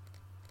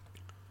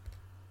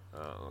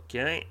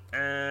 Okay,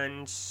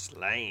 and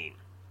slain.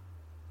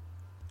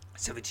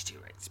 72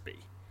 XP.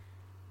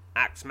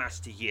 Axe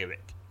Master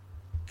Yerick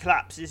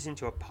collapses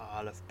into a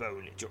pile of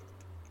bone at your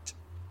feet.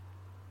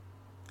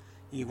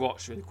 You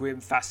watch with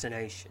grim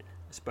fascination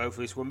as both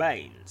his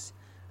remains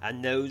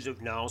and those of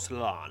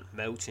Narsalan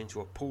melt into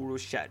a pool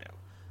of shadow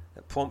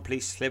that promptly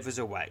slithers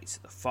away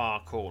to the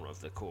far corner of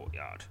the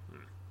courtyard.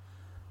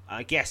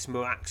 I guess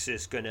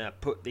Muraxa's gonna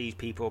put these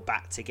people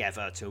back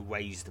together to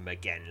raise them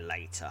again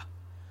later.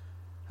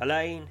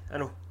 Helene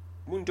and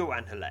Wundle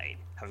and Helene,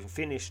 having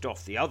finished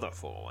off the other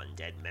 4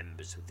 undead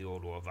members of the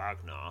Order of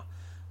Agnar,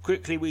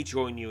 quickly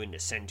rejoin you in the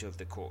centre of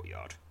the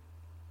courtyard.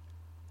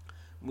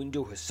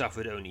 Wundle has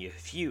suffered only a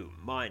few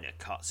minor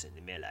cuts in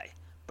the melee,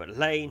 but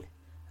Helene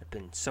had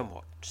been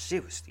somewhat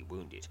seriously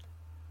wounded.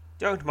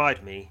 Don't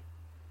mind me,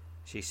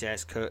 she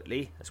says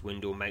curtly as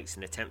Wundle makes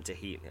an attempt to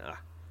heal her.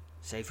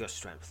 Save your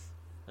strength,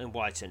 and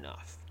white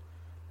enough.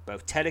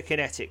 Both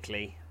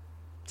telepathically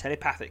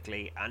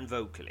and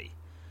vocally,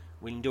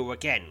 Wundle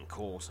again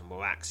calls on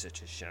Muraxa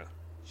to show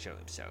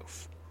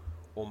himself.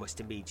 Almost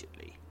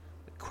immediately,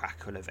 the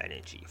crackle of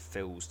energy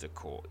fills the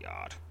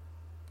courtyard.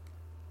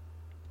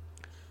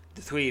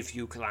 The 3 of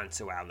you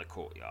glance around the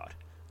courtyard,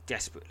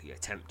 desperately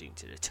attempting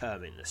to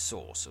determine the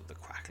source of the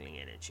crackling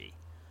energy.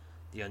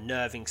 The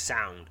unnerving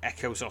sound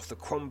echoes off the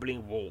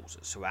crumbling walls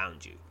that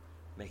surround you,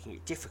 making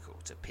it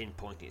difficult to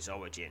pinpoint its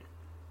origin.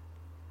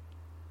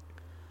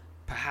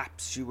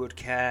 Perhaps you would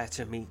care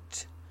to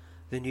meet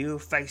the new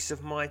face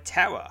of my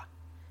terror,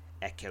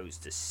 echoes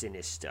the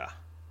sinister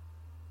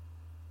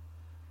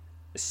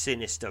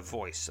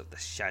voice of the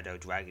shadow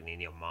dragon in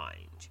your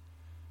mind.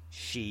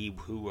 She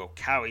who will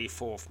carry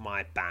forth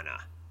my banner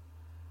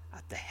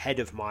at the head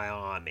of my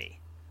army,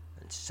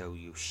 and so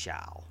you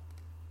shall.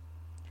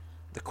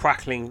 The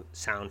crackling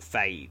sound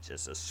fades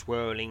as a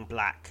swirling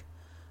black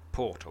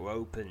portal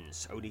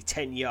opens only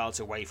 10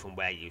 yards away from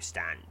where you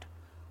stand.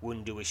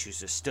 Wundle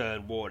issues a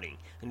stern warning,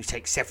 and you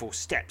take several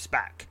steps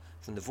back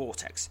from the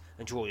vortex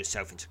and draw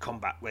yourself into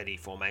combat-ready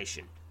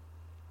formation.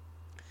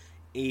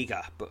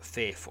 Eager but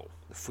fearful,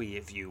 the 3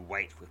 of you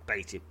wait with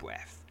bated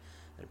breath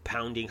and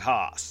pounding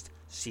hearts to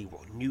see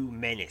what new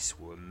menace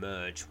will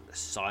emerge from the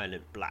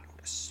silent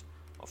blackness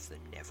of the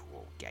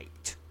Netherworld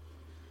Gate.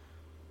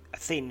 A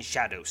thin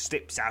shadow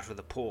slips out of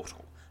the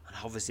portal and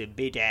hovers in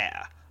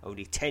mid-air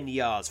only 10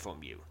 yards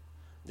from you.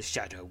 The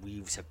shadow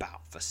weaves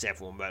about for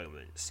several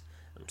moments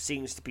and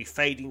seems to be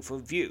fading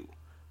from view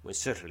when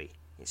suddenly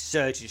it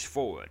surges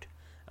forward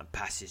and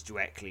passes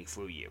directly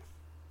through you.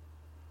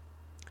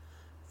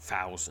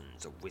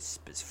 Thousands of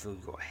whispers fill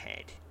your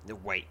head in the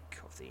wake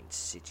of the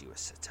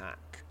insidious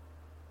attack.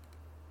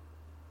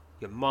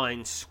 Your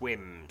mind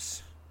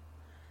swims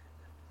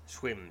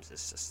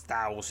as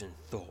 1,000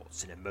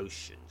 thoughts and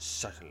emotions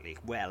suddenly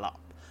well up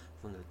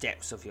from the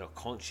depths of your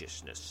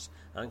consciousness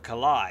and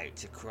collide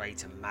to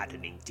create a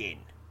maddening din.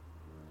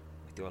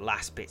 With your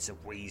last bits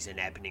of reason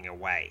ebony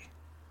away,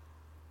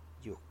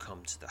 you'll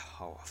come to the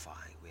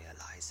horrifying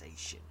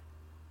realization.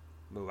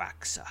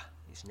 Muraxa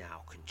is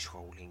now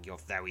controlling your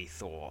very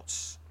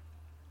thoughts.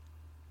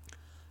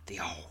 The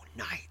old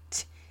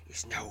knight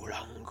is no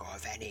longer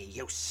of any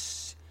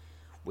use,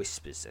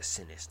 whispers the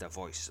sinister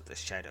voice of the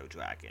shadow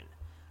dragon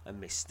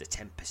amidst the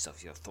tempest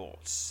of your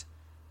thoughts.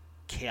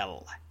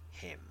 Kill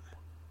him.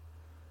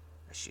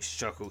 As you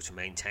struggle to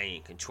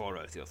maintain control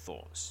of your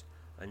thoughts,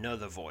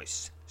 another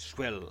voice,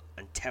 shrill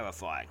and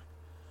terrifying,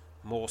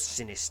 more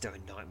sinister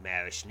and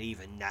nightmarish than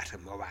even that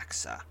of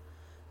Muraxa,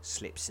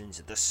 slips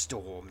into the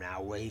storm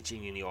now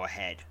raging in your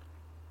head.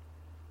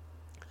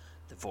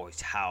 The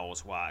voice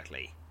howls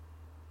wildly,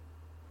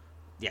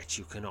 yet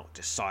you cannot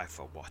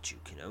decipher what you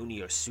can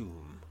only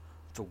assume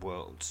the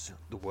words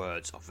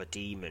of a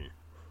demon,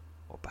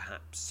 or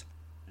perhaps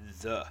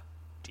the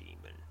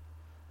demon.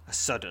 A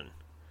sudden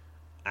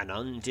and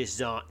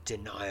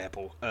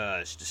undeniable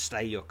urge to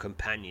slay your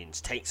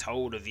companions takes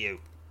hold of you.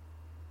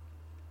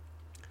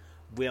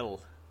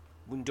 Wundle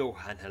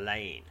and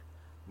Helene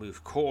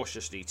move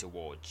cautiously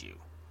towards you,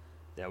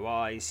 their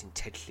eyes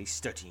intently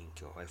studying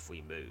your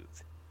every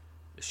move.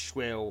 The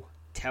shrill,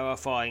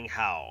 terrifying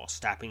howl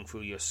stabbing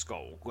through your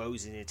skull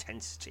grows in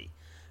intensity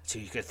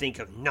until you can think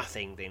of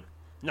nothing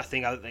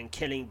other than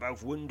killing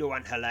both Wundle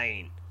and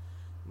Helene.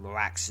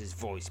 Muraxa's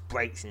voice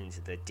breaks into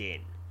the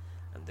din,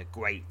 and the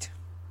great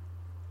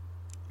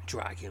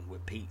Dragon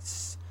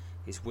repeats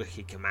his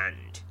wicked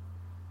command.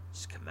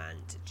 His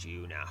command that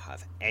you now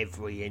have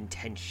every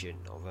intention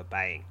of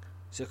obeying.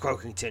 Sir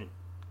Croakington,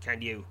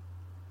 can you?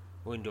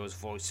 Windor's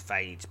voice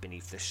fades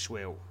beneath the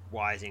shrill,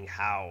 rising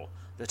howl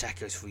that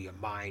echoes through your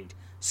mind,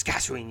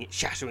 shattering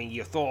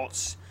your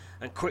thoughts,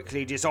 and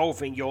quickly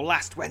dissolving your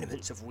last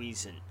remnants of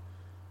reason.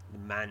 The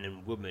man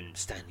and woman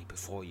standing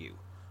before you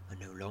are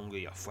no longer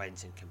your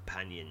friends and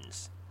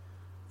companions.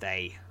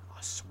 They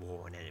are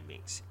sworn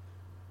enemies.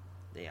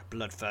 They are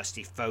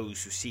bloodthirsty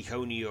foes who seek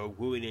only your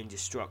ruin and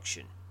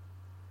destruction.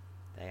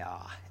 They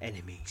are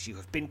enemies you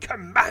have been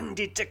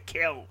commanded to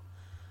kill.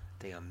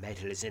 They are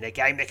meddlers in a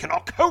game they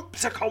cannot cope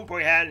to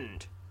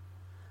comprehend.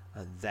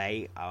 And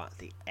they are at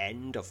the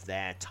end of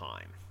their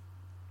time.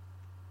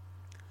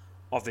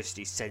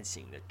 Obviously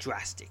sensing the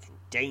drastic and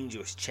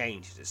dangerous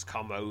change that has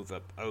come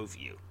over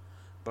you,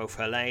 both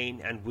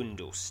Helene and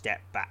Windle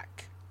step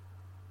back,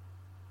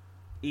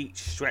 each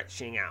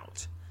stretching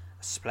out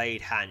a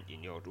splayed hand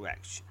in your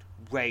direction.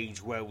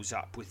 Rage wells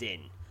up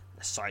within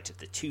the sight of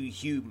the two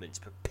humans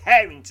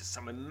preparing to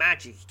summon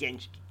magic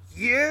against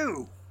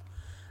you.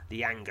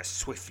 The anger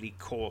swiftly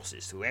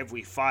courses through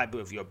every fibre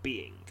of your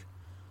being,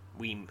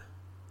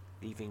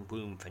 leaving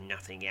room for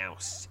nothing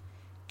else.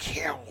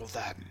 Kill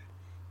them,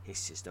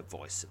 hisses the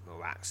voice of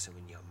Maraxa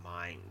in your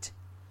mind.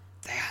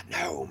 They are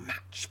no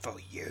match for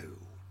you.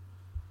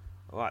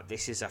 Alright,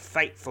 this is a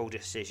fateful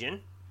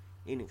decision.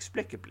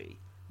 Inexplicably,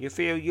 you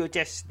feel your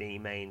destiny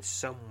may in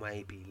some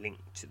way be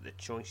linked to the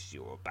choice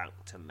you're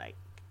about to make.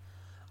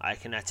 I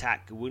can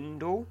attack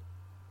Windle,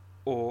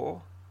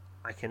 or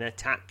I can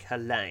attack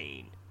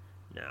Helene.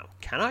 Now,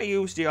 can I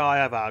use the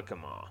Eye of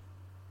Argamar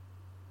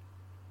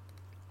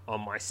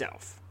on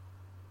myself?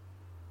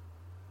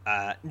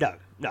 No.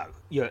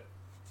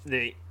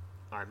 It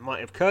might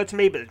have occurred to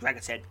me, but the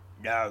dragon said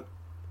no.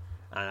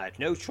 And I had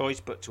no choice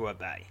but to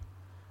obey.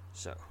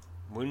 So,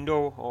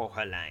 Windle or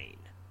Helene?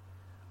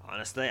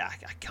 Honestly, I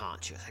can't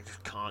choose. I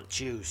just can't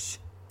choose.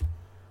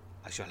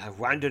 I shall have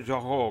Wander the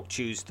Hawk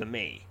choose to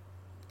me.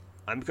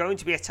 I'm going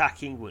to be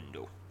attacking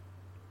Windle.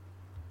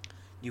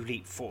 You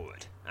leap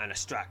forward and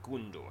strike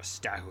Windle a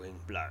staggering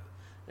blow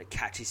that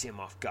catches him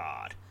off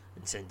guard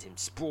and sends him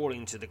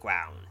sprawling to the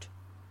ground.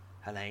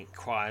 Helene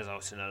cries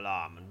out in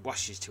alarm and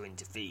rushes to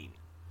intervene.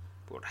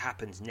 But what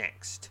happens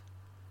next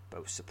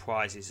both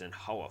surprises and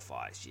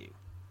horrifies you.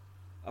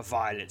 A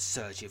violent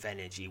surge of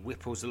energy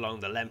ripples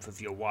along the length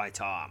of your white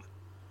arm,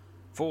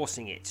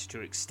 forcing it to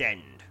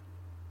extend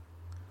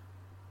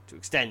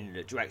in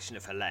the direction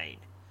of Helene.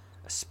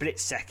 A split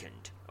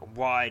second, a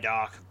wide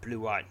arc of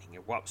blue lightning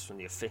erupts from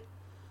your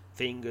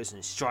fingers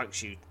and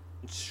strikes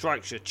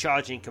your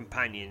charging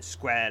companion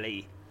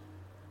squarely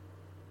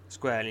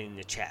in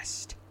the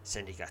chest,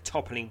 sending her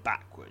toppling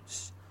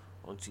backwards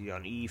onto the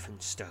uneven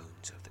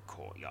stones of the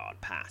courtyard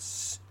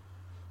pass.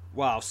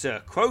 While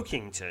Sir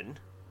Croakington,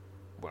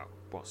 well,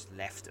 what's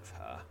left of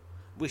her,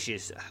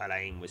 wishes that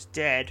Helene was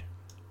dead,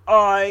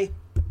 I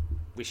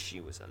wish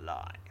she was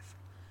alive.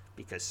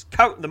 Because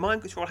the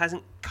mind control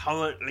hasn't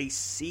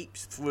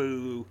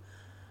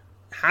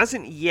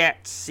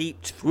yet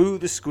seeped through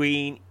the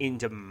screen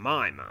into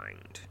my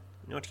mind.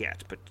 Not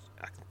yet, but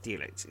I can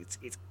feel it.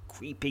 It's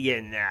creeping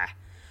in there.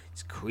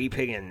 It's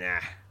creeping in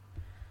there.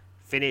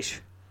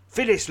 Finish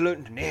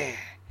London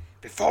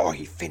before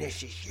he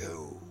finishes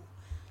you,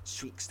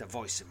 shrieks the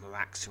voice of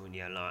Maraxa in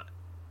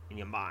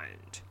your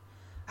mind.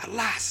 At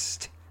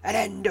last, an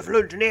end of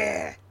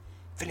London.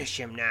 Finish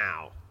him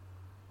now.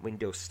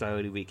 Windle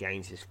slowly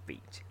regains his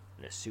feet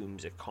and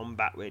assumes a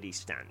combat-ready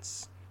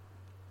stance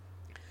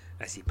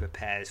as he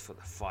prepares for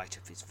the fight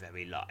of his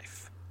very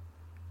life.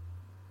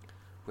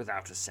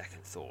 Without a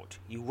second thought,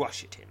 you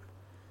rush at him,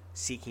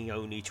 seeking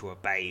only to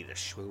obey the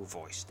shrill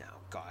voice now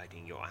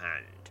guiding your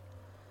hand,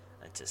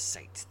 and to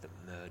sate the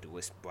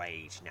murderous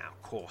rage now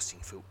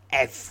coursing through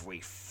every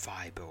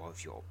fibre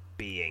of your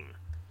being.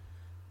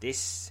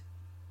 This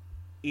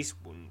is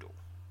Windle.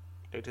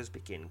 Let us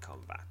begin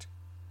combat.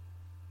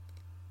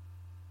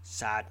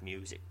 Sad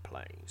music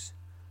plays.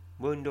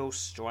 Windle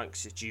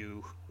strikes at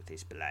you with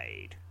his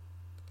blade.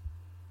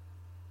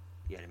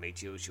 The enemy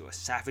deals you a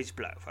savage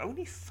blow for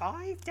only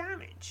 5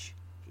 damage.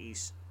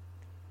 He's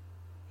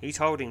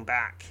holding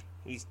back.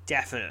 He's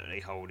definitely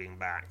holding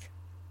back.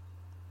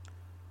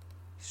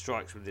 He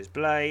strikes with his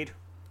blade.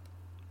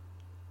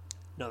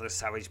 Another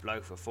savage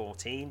blow for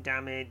 14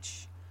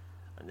 damage.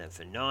 And then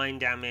for 9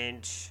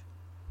 damage.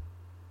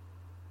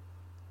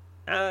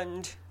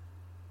 And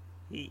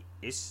he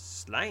is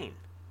slain.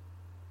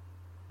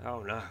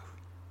 Oh no.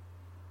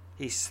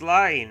 He's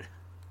slain.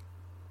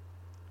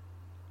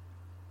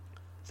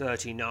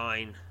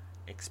 39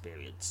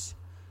 experience.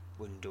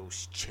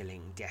 Windle's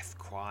chilling death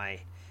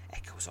cry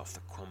echoes off the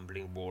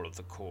crumbling wall of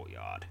the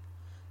courtyard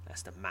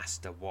as the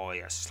master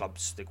warrior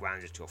slumps to the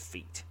ground at your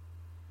feet.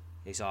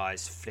 His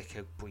eyes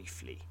flicker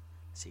briefly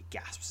as he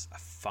gasps a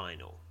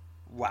final,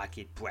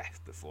 ragged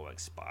breath before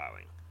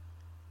expiring.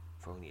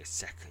 For only a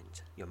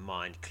second, your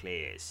mind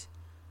clears,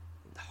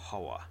 and the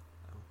horror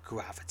and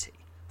gravity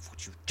of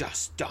what you've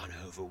just done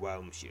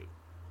overwhelms you.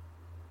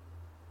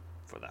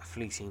 for that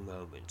fleeting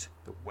moment,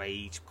 the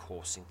wave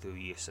coursing through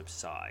you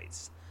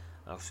subsides,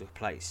 and is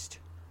replaced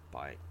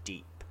by a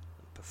deep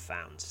and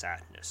profound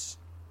sadness.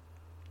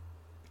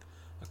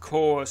 A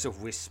chorus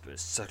of whispers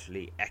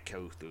subtly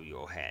echo through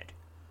your head,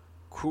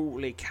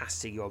 cruelly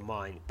casting your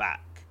mind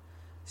back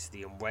to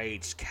the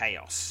enraged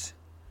chaos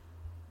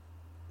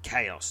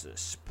that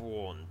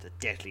spawned the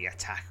deadly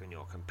attack on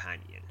your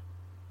companion.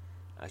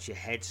 As your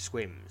head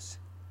swims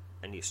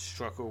and you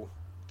struggle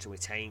to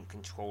retain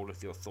control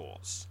of your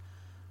thoughts,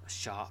 a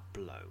sharp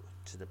blow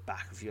to the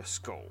back of your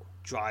skull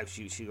drives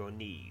you to your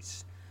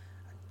knees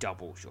and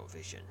doubles your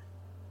vision.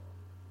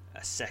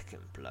 A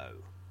second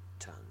blow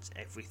turns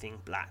everything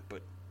black,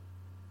 but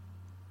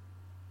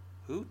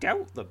who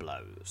dealt the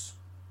blows?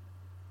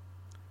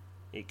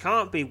 It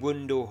can't be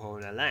Wendell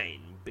or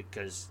Elaine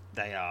because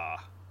they are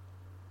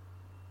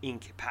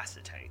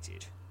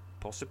incapacitated,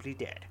 possibly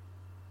dead.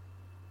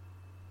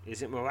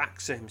 Is it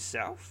Maraxa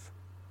himself?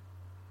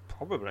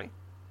 Probably.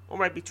 Or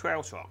maybe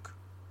Trailtalk,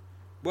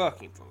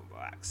 working for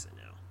Maraxa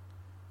now.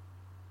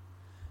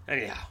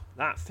 Anyhow,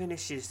 that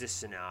finishes the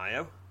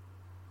scenario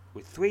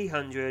with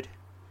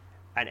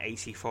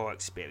 384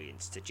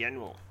 experience to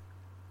general.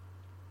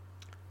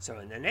 So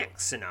in the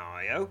next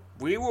scenario,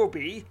 we will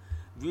be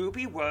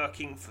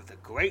working for the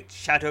great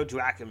shadow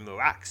dragon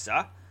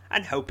Maraxa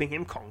and helping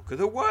him conquer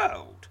the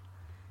world,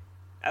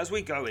 as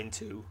we go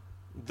into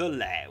the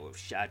Lair of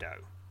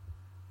Shadow.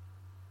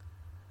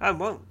 And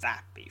won't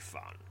that be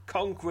fun,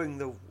 conquering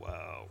the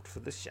world for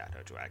the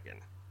Shadow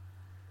Dragon?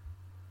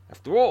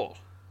 After all,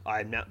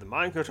 I mapped the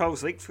mind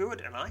controls leaked through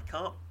it, and I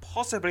can't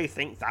possibly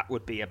think that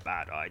would be a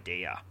bad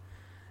idea.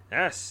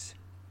 Yes,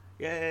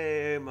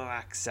 yay,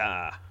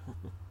 Maraxa.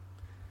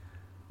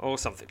 Or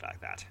something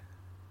like that.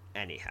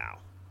 Anyhow,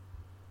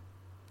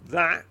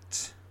 we're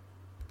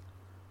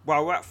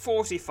at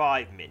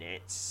 45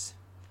 minutes,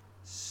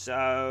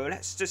 so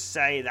let's just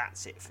say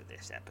that's it for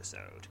this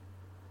episode.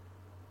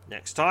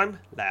 Next time,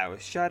 Lair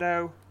of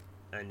Shadow,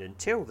 and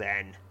until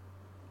then,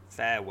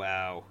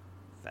 farewell,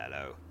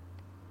 fellow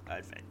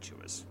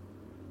adventurers.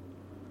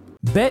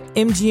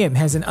 BetMGM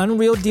has an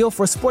unreal deal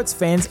for sports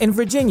fans in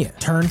Virginia.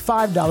 Turn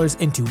 $5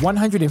 into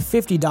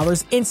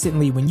 $150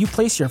 instantly when you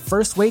place your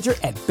first wager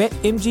at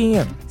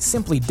BetMGM.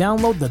 Simply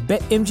download the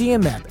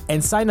BetMGM app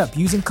and sign up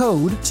using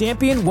code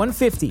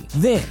Champion150.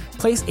 Then,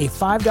 place a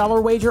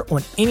 $5 wager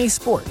on any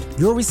sport.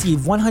 You'll receive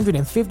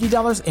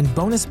 $150 in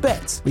bonus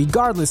bets,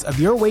 regardless of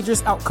your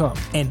wager's outcome.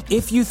 And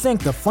if you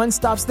think the fun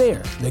stops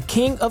there, the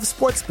king of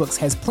sportsbooks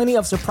has plenty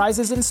of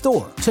surprises in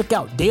store. Check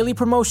out daily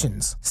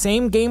promotions,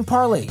 same-game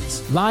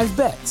parlays, live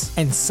bets,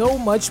 and so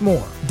much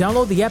more.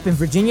 Download the app in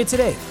Virginia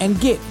today and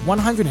get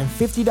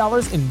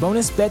 $150 in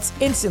bonus bets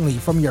instantly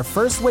from your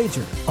first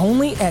wager.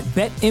 Only at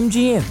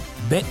BetMGM.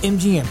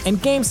 BetMGM and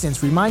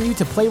GameSense remind you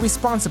to play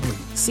responsibly.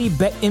 See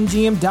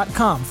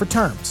BetMGM.com for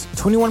terms.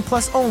 21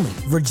 plus only.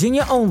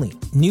 Virginia only.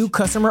 New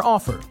customer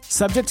offer.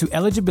 Subject to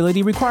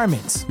eligibility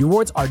requirements.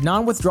 Rewards are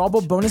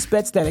non-withdrawable bonus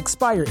bets that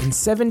expire in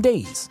 7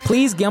 days.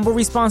 Please gamble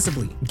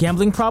responsibly.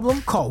 Gambling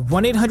problem? Call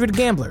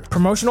 1-800-GAMBLER.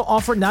 Promotional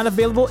offer not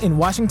available in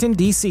Washington,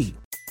 D.C.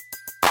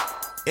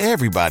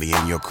 Everybody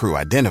in your crew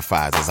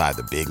identifies as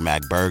either Big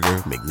Mac Burger,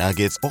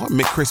 McNuggets, or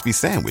McCrispy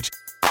Sandwich.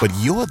 But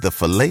you're the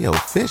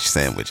Filet-O-Fish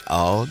Sandwich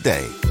all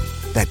day.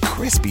 That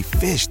crispy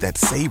fish, that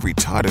savory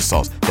tartar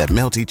sauce, that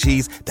melty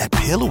cheese, that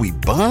pillowy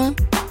bun.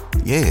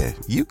 Yeah,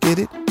 you get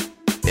it.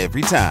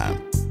 Every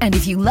time. And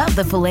if you love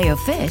the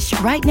Filet-O-Fish,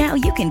 right now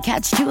you can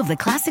catch two of the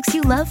classics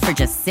you love for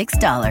just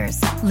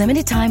 $6.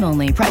 Limited time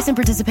only. Price and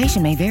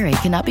participation may vary.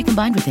 Cannot be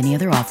combined with any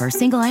other offer.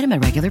 Single item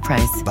at regular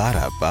price.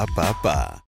 Ba-da-ba-ba-ba.